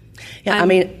 Yeah, I I'm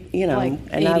mean, you know, like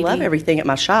and I love ADD. everything at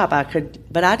my shop.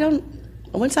 But I don't,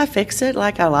 once I fix it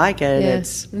like I like it, Yeah.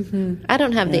 it's, I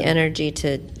don't have the energy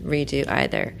to redo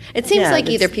either. It seems Yeah, like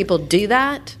it's- either people do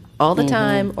that all the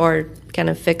time or kind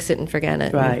of fix it and forget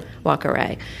it Right. and walk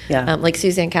away. Yeah. Like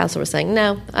Suzanne Castle was saying,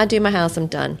 no, I do my house, I'm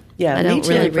done. yeah, I me don't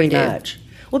too, really pretty redo. much.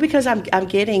 Well, because I'm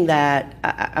getting that,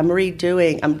 I'm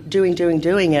redoing, I'm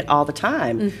doing it all the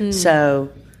time. So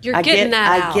You're I getting get,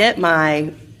 that I out. get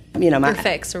my, you know, my Your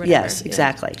fix or whatever, Yes, yeah.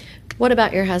 exactly. What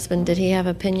about your husband? Did he have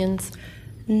opinions?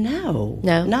 No,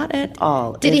 No? not at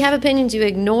all. Did he have opinions you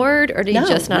ignored, or did he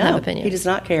just not have opinions? He does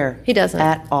not care. He doesn't?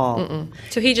 at all.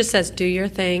 So he just says, "Do your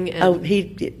thing." And Oh, he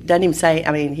doesn't even say.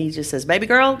 I mean, he just says, "Baby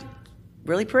girl,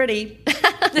 really pretty."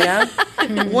 You know?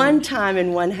 One time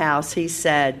in one house, he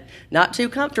said, "Not too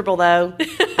comfortable though."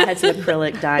 I had some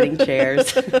acrylic dining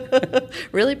chairs.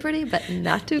 Really pretty, but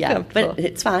not too comfortable. But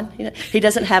it's fine. He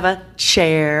doesn't have a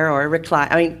chair or a recline.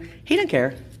 I mean, he doesn't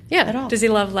care. Yeah. At all. Does he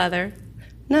love leather?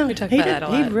 No, We talk he, about that a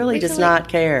he lot. really does not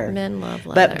care. Men love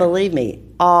leather. But believe me,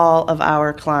 all of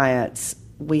our clients,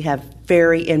 we have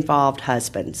very involved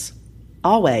husbands.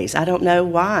 Always. I don't know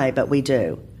why, but we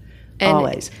do. And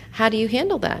Always. how do you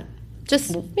handle that?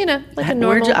 Just, like a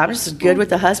normal... I'm just good with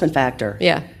the husband factor.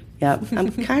 Yeah. Yeah,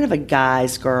 I'm kind of a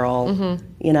guy's girl,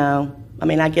 I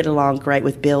mean, I get along great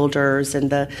with builders and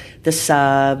the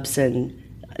subs, and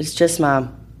it's just my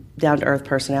down-to-earth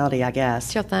personality, I guess.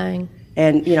 It's your thing.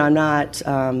 And, I'm not,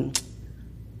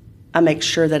 I make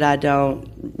sure that I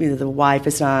don't, the wife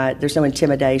is not, there's no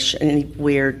intimidation, any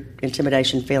weird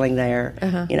intimidation feeling there,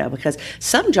 because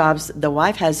some jobs, the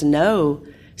wife has no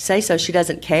say-so, she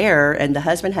doesn't care, and the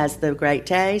husband has the great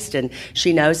taste, and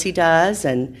she knows he does,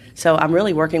 and so I'm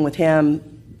really working with him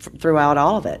throughout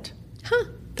all of it. Huh.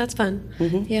 That's fun.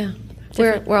 Yeah.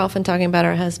 We're often talking about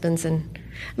our husbands, and,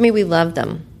 I mean, we love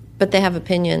them, but they have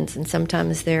opinions, and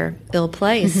sometimes they're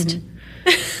ill-placed.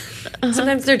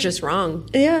 Sometimes they're just wrong.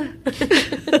 Yeah.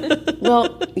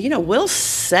 Well, we'll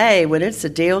say when it's a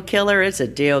deal killer, it's a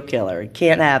deal killer. You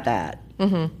can't have that.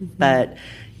 But,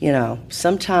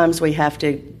 sometimes we have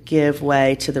to give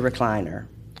way to the recliner.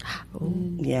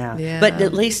 Yeah. But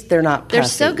at least they're not puffy. They're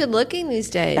so good looking these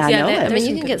days. I know it. I mean,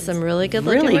 you can get some really good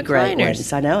looking Really great recliners.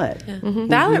 ones. I know it.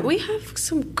 Ballard, we have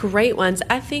some great ones.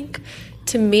 I think,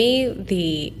 to me,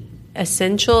 the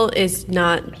essential is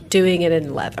not doing it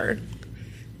in leather.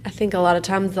 I think a lot of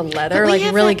times the leather But we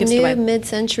have really that gets new away.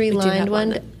 mid-century do lined have one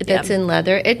one that's in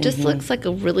leather. It just looks like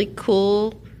a really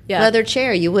cool leather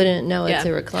chair. You wouldn't know it's a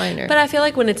recliner. But I feel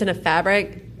like when it's in a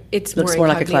fabric, it's Looks more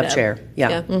like a club incognito. chair.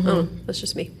 Yeah. Oh, that's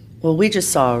just me. Well, we just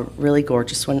saw a really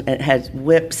gorgeous one. It had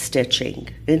whip stitching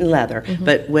in leather,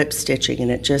 but whip stitching,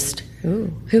 and it just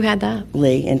Who had that?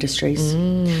 Lee Industries.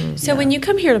 So when you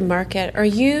come here to market, are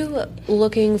you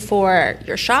looking for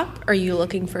your shop? Are you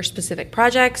looking for specific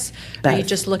projects? Are you Both.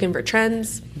 just looking for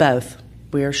trends? Both.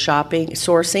 We are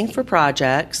sourcing for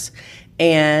projects,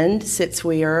 and since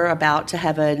we are about to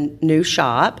have a new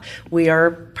shop, we are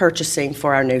purchasing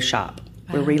for our new shop.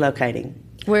 We're relocating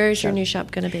Where is your new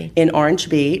shop going to be? in Orange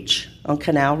Beach on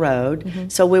Canal Road.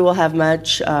 So we will have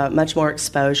much more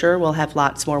exposure. We'll have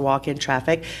lots more walk-in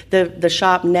traffic. The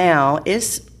shop now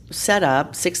is set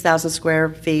up 6,000 square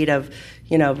feet of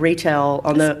retail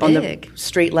on the big.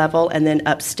 street level, and then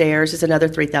upstairs is another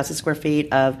 3,000 square feet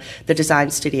of the design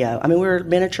studio. I mean, we're a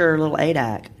miniature little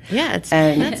ADAC. Yeah,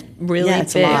 And that's really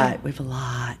it's big. a lot. We have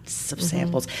lots of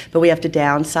samples, but we have to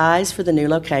downsize for the new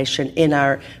location in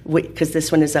our because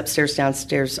this one is upstairs,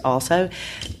 downstairs also.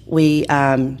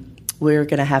 We're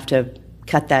going to have to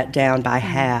cut that down by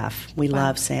half. We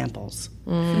love samples.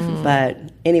 But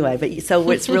anyway, so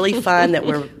it's really fun that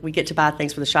we get to buy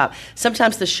things for the shop.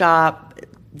 Sometimes the shop,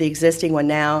 the existing one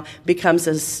now, becomes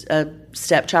a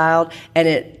stepchild, and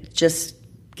it just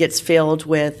gets filled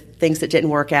with things that didn't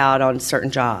work out on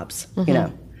certain jobs,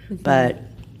 But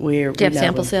Do you have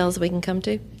sample sales we can come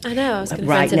to? I know. I was going to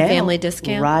right Friends and now, family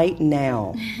discount? Right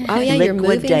now. Oh, yeah, your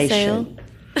moving sale.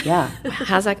 Yeah,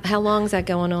 How's that? How long is that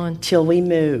going on? till we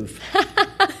move.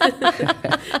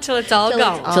 Till it's all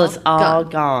gone. Till it's all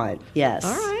gone. Yes.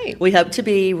 All right. We hope to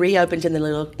be reopened in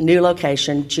the new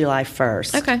location July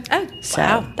 1st. Okay. Oh, So-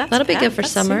 wow. That'll be good for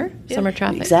That's summer, soon. Yeah. summer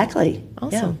traffic. Exactly.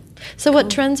 Awesome. So what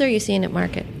trends are you seeing at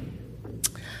market?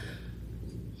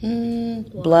 Yeah.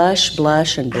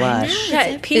 Blush, and blush.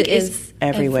 Yeah, pink It is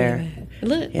everywhere.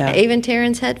 Look, Yeah. even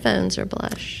Taryn's headphones are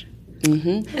blush.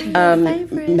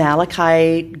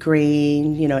 Malachite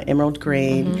green, emerald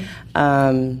green.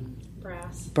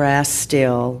 Brass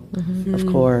steel, of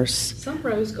course. Some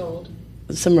rose gold.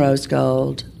 Some rose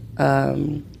gold.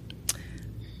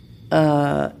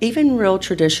 Even real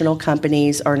traditional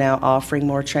companies are now offering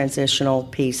more transitional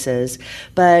pieces.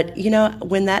 But,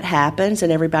 when that happens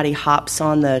and everybody hops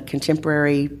on the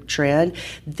contemporary trend,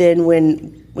 then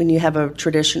when you have a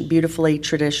beautifully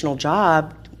traditional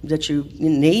job that you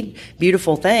need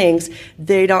beautiful things,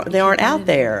 they aren't out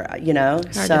there, Hard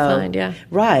to find, yeah.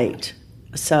 Right.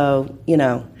 So,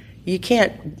 you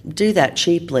can't do that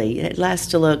cheaply. It has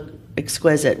to look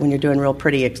exquisite when you're doing real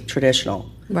pretty traditional.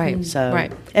 Right. So,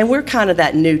 Right. And we're kind of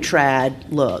that new trad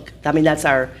look. I mean, that's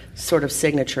our sort of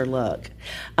signature look.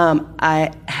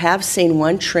 I have seen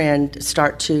one trend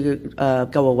start to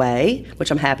go away,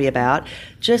 which I'm happy about.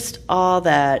 Just all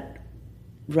that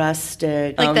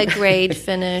rustic, Like that grade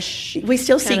finish. We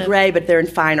still see kind of- gray, but they're in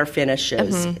finer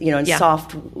finishes, in Yeah.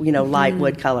 soft, light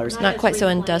wood colors. Not quite so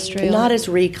industrial. Not as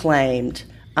reclaimed.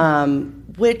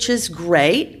 which is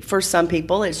great for some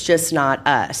people. It's just not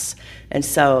us. And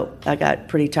so I got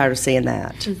pretty tired of seeing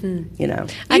that, you know.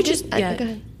 Go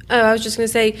ahead. Oh, I was just going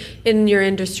to say, in your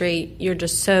industry, you're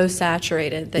just so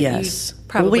saturated that Yes. you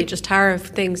probably Well, just tire of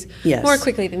things Yes. more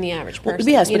quickly than the average person.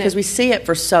 Yes, you know? because we see it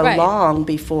for so Right. long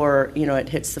before, you know, it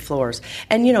hits the floors.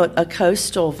 And, you know, a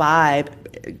coastal vibe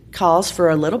calls for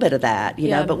a little bit of that, you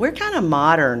Yeah. know, but we're kind of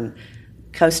modern,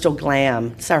 coastal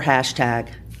glam. It's our hashtag.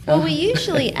 Well, we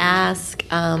usually ask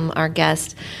our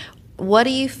guests, what do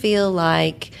you feel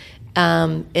like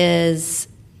is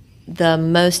the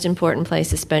most important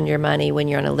place to spend your money when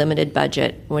you're on a limited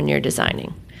budget when you're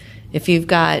designing? If you've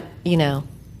got, you know,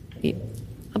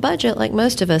 a budget like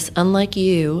most of us, unlike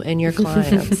you and your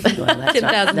clients. Well, that's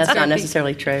 10,000 not square feet.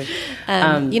 necessarily true.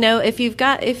 You know,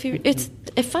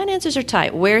 if finances are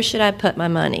tight, where should I put my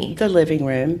money? The living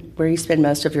room, where you spend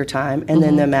most of your time, and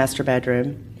then the master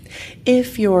bedroom.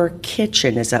 If your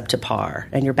kitchen is up to par,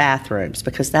 and your bathrooms,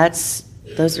 because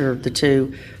those are the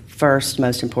two first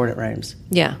most important rooms.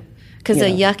 Yeah. Because You a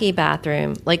know. yucky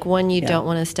bathroom, like one you don't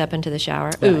want to step into the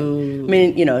shower. Ooh. I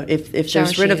mean, you know, if Shower there's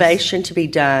shoes. renovation to be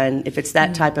done, if it's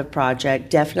that type of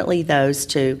project, definitely those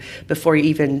two before you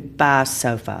even buy a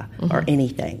sofa or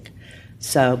anything.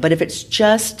 So, but if it's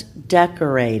just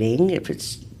decorating, if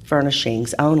it's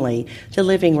furnishings only, the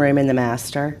living room and the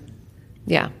master.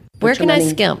 Yeah. Where your can I money-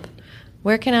 skimp?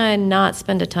 Where can I not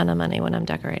spend a ton of money when I'm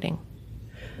decorating?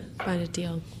 Find a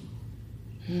deal.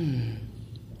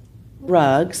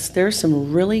 Rugs. There's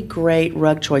some really great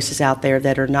rug choices out there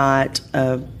that are not,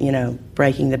 you know,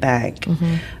 breaking the bank.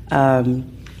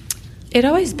 It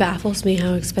always baffles me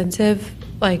how expensive,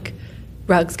 like,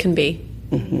 rugs can be.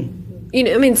 You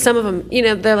know, I mean, some of them, you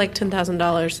know, they're like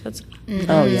 $10,000. That's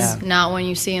Oh, yeah. Not when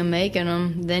you see them making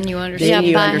them. Then you Then understand.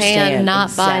 you by understand. hand,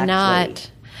 not by Exactly.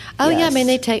 knot. Oh, yeah. I mean,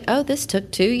 Yes. this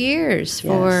took 2 years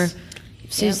for Yes.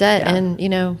 Suzette Yeah. and, you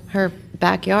know, her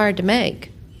backyard to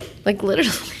make. Like,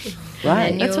 literally.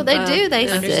 Right. And That's what they do. They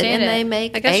sit understand and they it.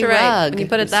 make I guess a you're right rug. when you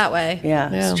put it that way.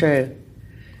 Yeah, Yeah. it's true.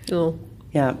 Cool.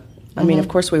 Yeah. I mean, of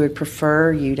course, we would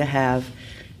prefer you to have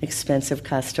expensive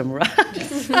custom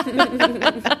rugs.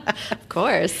 Of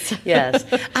course. Yes.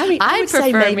 I mean, I'd would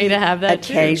say prefer maybe me to have that,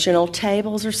 too. occasional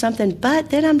tables or something,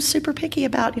 but then I'm super picky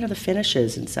about, you know, the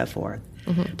finishes and so forth.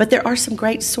 Mm-hmm. But there are some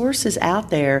great sources out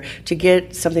there to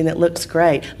get something that looks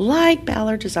great, like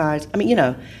Ballard Designs. I mean, you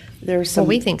know, there's some. Well,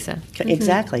 we think so.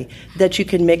 Exactly. That you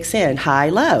can mix in high,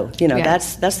 low. You know, Yeah.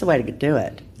 that's the way to do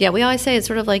it. Yeah, we always say it's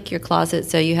sort of like your closet.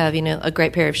 So you have, you know, a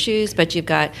great pair of shoes, but you've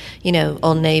got, you know,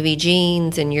 Old Navy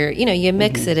jeans, and you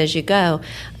mix it as you go.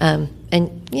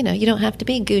 And, you know, you don't have to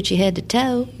be Gucci head to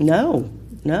toe. No.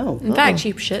 In fact,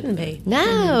 you shouldn't be.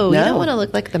 No, you No. don't want to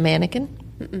look like the mannequin.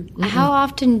 How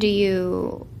often do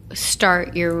you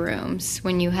start your rooms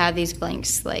when you have these blank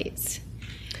slates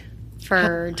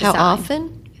for How design?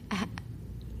 often?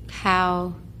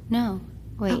 No.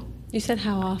 Wait. You said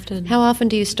how often? How often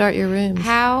do you start your rooms?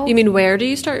 How You mean where do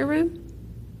you start your room?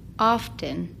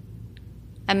 often?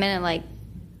 I meant like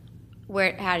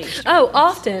where? How do you start? Oh,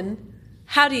 often.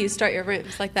 How do you start your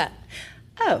rooms like that?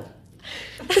 Oh.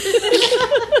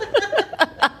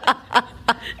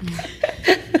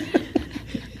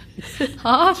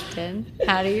 Often.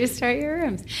 How do you start your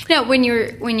rooms? No, when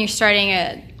you're starting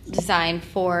a design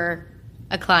for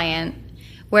a client,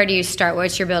 where do you start?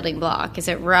 What's your building block? Is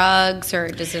it rugs, or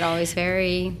does it always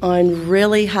vary? On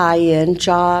really high-end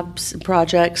jobs and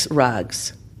projects,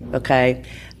 rugs, okay?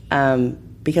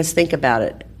 Because think about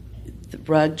it. The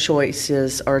rug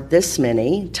choices are this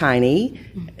many, tiny,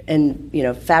 and, you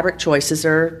know, fabric choices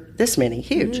are this many,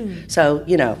 huge. So,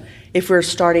 you know, if we're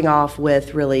starting off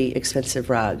with really expensive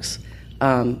rugs,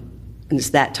 and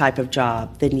it's that type of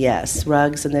job, then yes,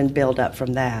 rugs, and then build up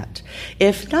from that.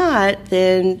 If not,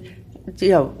 then, you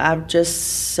know, I'm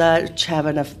just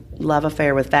having a love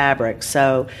affair with fabric.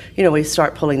 So, you know, we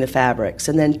start pulling the fabrics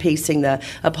and then piecing the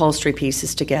upholstery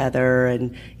pieces together.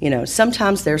 And, you know,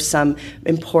 sometimes there's some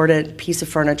important piece of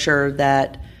furniture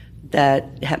that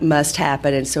must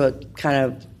happen. And so it kind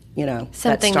of, you know, Something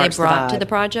that they starts brought to vibe. the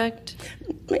project?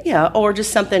 Yeah, or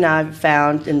just something I've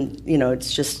found and, you know,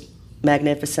 it's just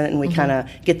magnificent and we kind of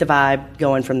get the vibe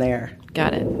going from there.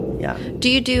 Got it. Yeah. Do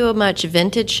you do much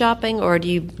vintage shopping, or do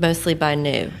you mostly buy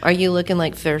new? Are you looking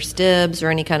like First Dibs or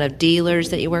any kind of dealers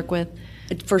that you work with?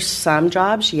 For some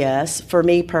jobs, yes. For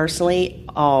me personally,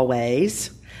 always.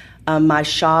 My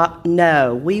shop,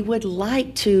 no. We would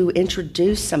like to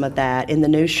introduce some of that in the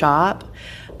new shop,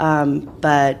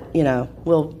 but, you know,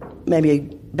 we'll maybe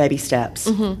baby steps.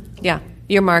 Yeah.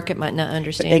 Your market might not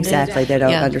understand Exactly. it. They don't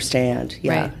Yeah. understand.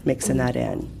 Yeah, Right. mixing that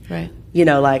in. Right. You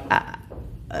know, like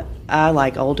I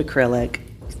like old acrylic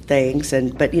things,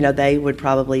 but they would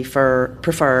probably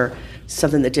prefer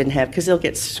something that didn't have, because they'll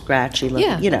get scratchy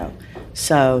looking,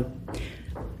 so.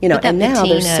 But that and now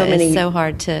patina there's so many. is so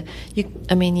hard to.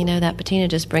 That patina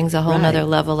just brings a whole nother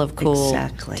level of cool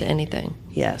to anything.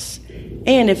 Yes,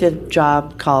 and if a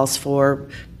job calls for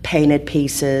painted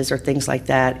pieces or things like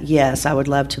that, yes, I would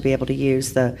love to be able to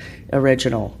use the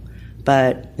original.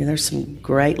 But there's some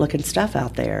great looking stuff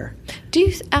out there.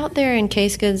 Out there in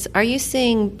case goods, are you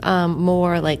seeing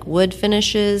more like wood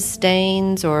finishes,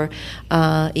 stains, or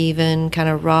even kind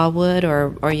of raw wood,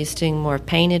 or are you seeing more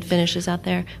painted finishes out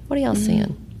there? What are y'all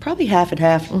seeing? Probably half and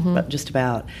half, just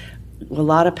about. A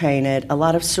lot of painted, a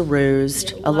lot of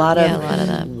cerused, a lot of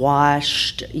that.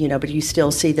 Washed, but you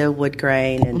still see the wood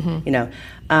grain, and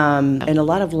and a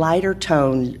lot of lighter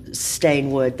tone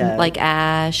stained wood, though, like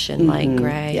ash and light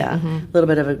gray. Yeah, a little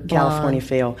bit of a California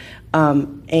feel,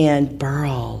 and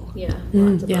burl.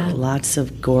 Yeah, Lots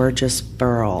of gorgeous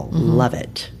burl. Love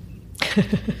it.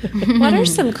 What are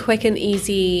some quick and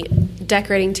easy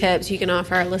decorating tips you can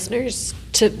offer our listeners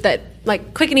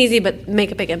quick and easy but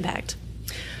make a big impact?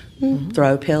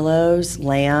 Throw pillows,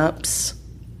 lamps,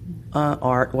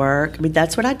 artwork.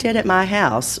 That's what I did at my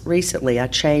house recently. I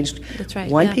changed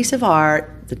one piece of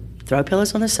art, the throw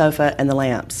pillows on the sofa, and the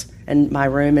lamps. And my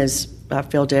room I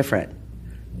feel different.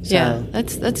 So,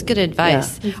 that's good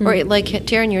advice. Yeah. Or like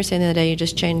Taryn, you were saying the other day, you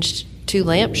just changed 2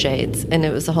 lampshades, and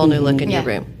it was a whole new look in your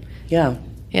room. Yeah.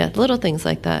 Yeah, little things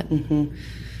like that.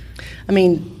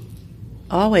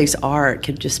 Always art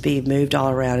can just be moved all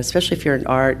around, especially if you're an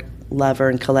art lover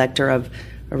and collector of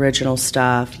original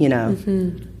stuff,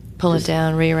 Pull it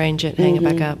down, rearrange it, hang it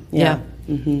back up. Yeah.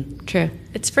 True.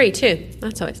 It's free, too.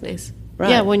 That's always nice.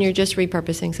 Right. Yeah, when you're just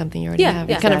repurposing something you already have.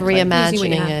 You're kind of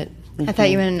reimagining it. I thought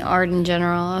you meant art in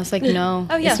general. I was like, no.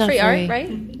 Oh, yeah, free art, right?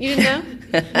 You didn't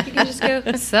know? You can just go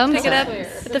pick it up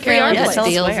at the free art place.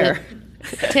 Steals it.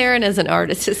 Taryn, as an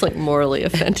artist, is like morally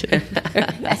offended.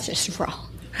 That's just wrong.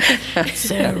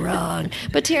 So wrong.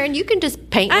 But Taryn, you can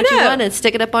just paint what you want and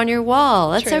stick it up on your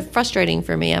wall. That's so frustrating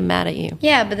for me. I'm mad at you.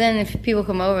 Yeah, but then if people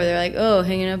come over, they're like, oh,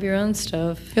 hanging up your own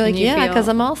stuff. You're like, because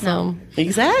I'm awesome. No.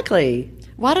 Exactly.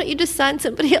 Why don't you just sign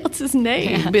somebody else's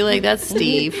name? Yeah. Be like, that's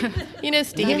Steve.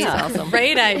 Steve is awesome.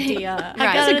 Great idea.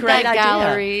 I got it at that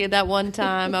gallery that one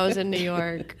time I was in New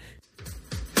York.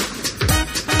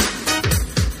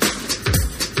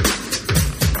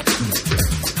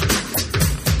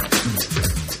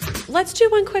 Let's do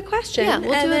one quick question.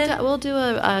 Yeah, we'll do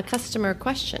a customer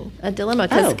question, a dilemma,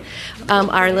 because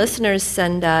our listeners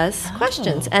send us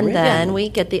questions, and then we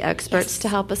get the experts to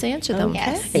help us answer them.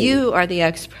 Yes. You are the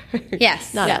expert.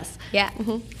 Yes. Not us. Yeah.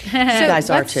 You guys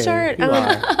are too. Start, you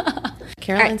are.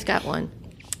 Caroline's got one.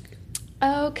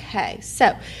 Okay,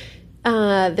 so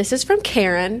this is from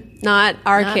Karen, not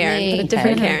Karen, me. but a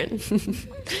different Karen.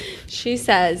 She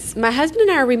says, my husband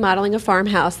and I are remodeling a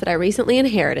farmhouse that I recently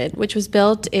inherited, which was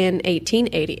built in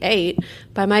 1888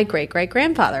 by my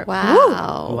great-great-grandfather.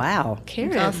 Wow. Wow.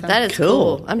 Karen. Awesome. That is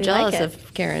cool. I'm jealous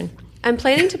of Karen. I'm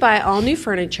planning to buy all new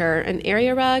furniture, an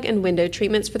area rug, and window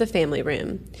treatments for the family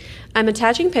room. I'm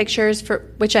attaching pictures for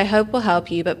which I hope will help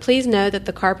you, but please know that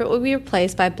the carpet will be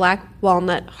replaced by black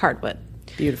walnut hardwood.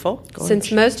 Beautiful. Since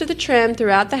most of the trim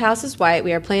throughout the house is white,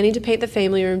 we are planning to paint the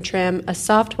family room trim a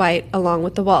soft white along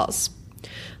with the walls.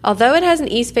 Although it has an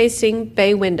east-facing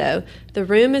bay window, the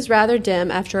room is rather dim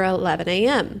after 11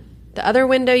 a.m. The other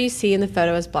window you see in the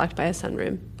photo is blocked by a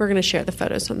sunroom. We're going to share the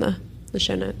photos on the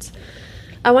show notes.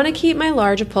 I want to keep my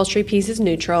large upholstery pieces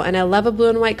neutral, and I love a blue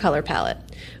and white color palette.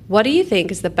 What do you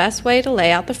think is the best way to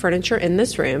lay out the furniture in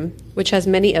this room, which has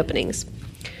many openings?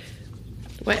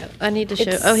 Wait, I need to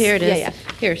show. Oh, here it is. Yeah.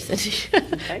 Here, Cindy.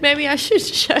 Okay. Maybe I should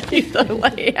show you the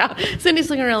layout.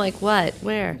 Cindy's looking around like, what?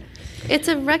 Where? It's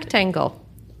a rectangle.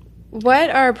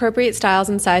 What are appropriate styles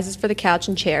and sizes for the couch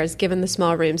and chairs given the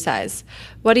small room size?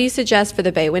 What do you suggest for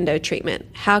the bay window treatment?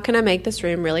 How can I make this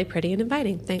room really pretty and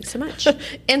inviting? Thanks so much.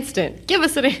 Instant. Give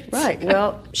us an answer. Right.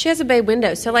 Well, she has a bay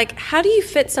window. So, how do you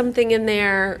fit something in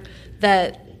there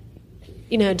that,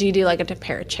 do you do a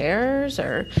pair of chairs?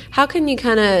 Or how can you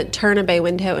kind of turn a bay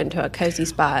window into a cozy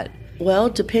spot? Well,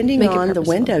 depending on the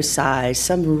window size,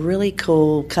 some really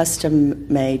cool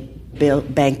custom-made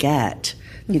banquette,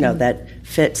 that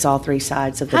fits all 3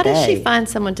 sides of the bay. How does she find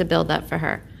someone to build that for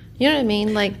her? You know what I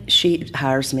mean? She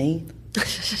hires me.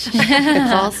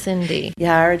 Call Cindy. You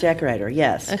hire a decorator,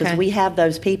 yes, because we have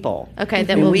those people. Okay,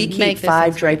 then we keep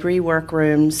 5 drapery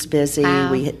workrooms busy.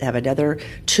 Wow. We have another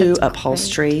 2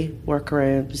 upholstery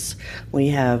workrooms. We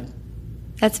have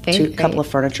That's very a couple of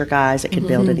furniture guys that can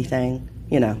build anything.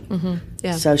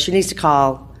 Yeah. So she needs to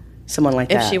call someone like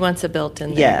that if she wants a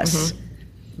built-in. Yes.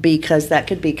 because that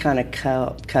could be kind of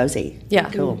cozy. Yeah.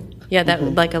 Cool. Yeah, that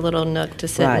like a little nook to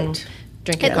sit and Right.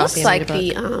 drink your It coffee. looks like and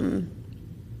read a book.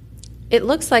 it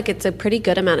looks like it's a pretty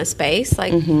good amount of space.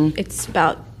 Like it's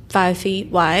about 5 feet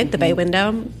wide, the bay window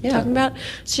I'm talking about.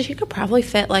 So you could probably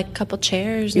fit like a couple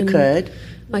chairs. You could.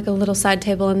 Like a little side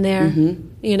table in there,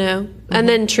 you know, and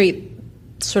then treat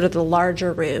sort of the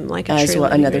larger room like a As true well,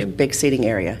 living another room. big seating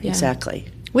area. Exactly.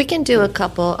 We can do a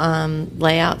couple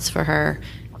layouts for her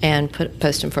and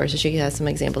post them for her so she has some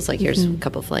examples. Like here's a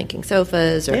couple flanking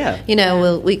sofas, or you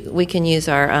know, we can use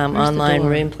our online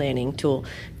room planning tool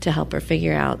to help her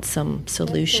figure out some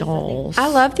solutions. I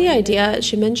love the idea.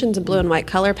 She mentions a blue and white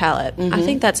color palette. I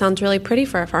think that sounds really pretty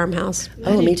for a farmhouse.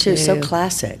 Oh, me too. So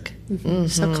classic.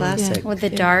 So classic. With the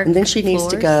dark And then she needs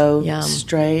to floors. go Yum.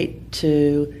 straight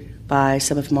to buy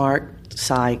some of Mark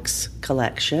Sykes'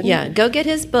 collection. Yeah, go get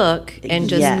his book and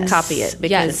just Yes. copy it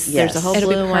because Yes. there's a whole It'll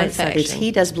be blue and white perfect. Because section.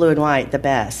 he does blue and white the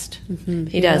best.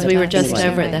 He does. We were just Anyway.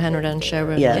 over at the Henry Dunn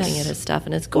showroom Yes. looking at his stuff,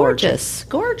 and it's gorgeous.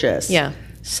 Gorgeous. Yeah.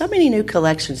 So many new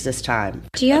collections this time.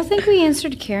 Do y'all think we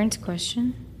answered Karen's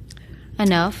question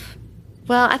enough?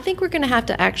 Well, I think we're going to have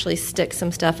to actually stick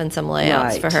some stuff in some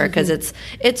layouts Right. for her because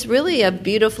it's really a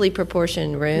beautifully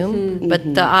proportioned room,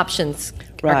 but the options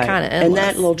are kind of endless. And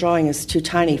that little drawing is too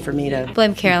tiny for me to.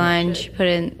 Blame Caroline. She put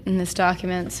it in this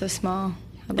document so small.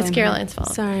 I blame It's her. Caroline's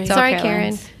fault. Sorry. It's all Sorry, Karen.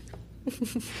 Caroline's.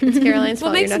 It's Caroline's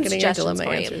fault. make You're not some getting Angela suggestions my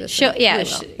for you. answer this She'll, week. yeah, We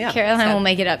sh- will. Yeah. Caroline will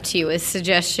make it up to you with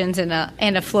suggestions and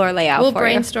a floor layout We'll for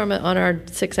you. brainstorm it on our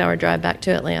 6-hour drive back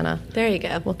to Atlanta. There you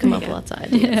go. We'll come up with lots of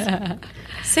ideas.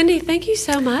 Cindy, thank you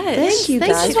so much. Thank you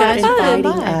Thanks, guys you for guys, for inviting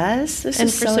coming by. us. This And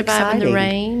is for so surviving the exciting.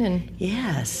 rain. And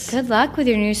Yes. Good luck with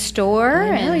your new store.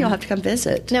 Now And you'll have to come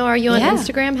visit. now, are you on Yeah.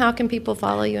 Instagram? How can people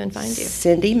follow you and find you?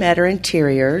 Cindy Meador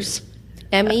Interiors.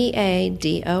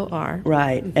 MEADOR.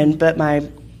 Right. And but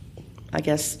I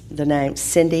guess the name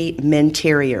Cindy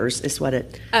Menteriors is what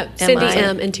it. Oh, Cindy I?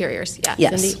 M Interiors. Yeah.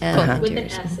 Yes. Cindy M. Uh-huh. With an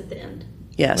S at the end.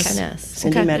 Yes. Okay. Yes.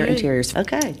 Cindy Okay. Meador Interiors.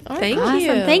 Okay. Thank awesome. you.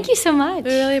 Thank you so much.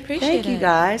 We really appreciate Thank it. you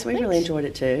guys. We really enjoyed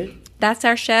it too. That's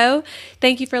our show.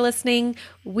 Thank you for listening.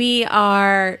 We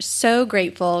are so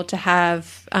grateful to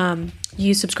have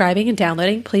you subscribing and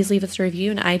downloading. Please leave us a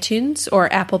review in iTunes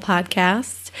or Apple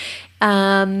Podcasts.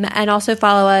 And also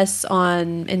follow us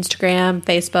on Instagram,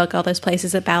 Facebook, all those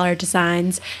places at Ballard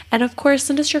Designs. And of course,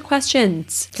 send us your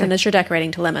questions. Send us your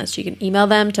decorating dilemmas. You can email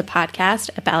them to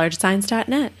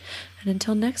podcast@ballarddesigns.net. And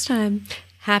until next time,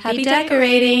 happy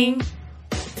decorating.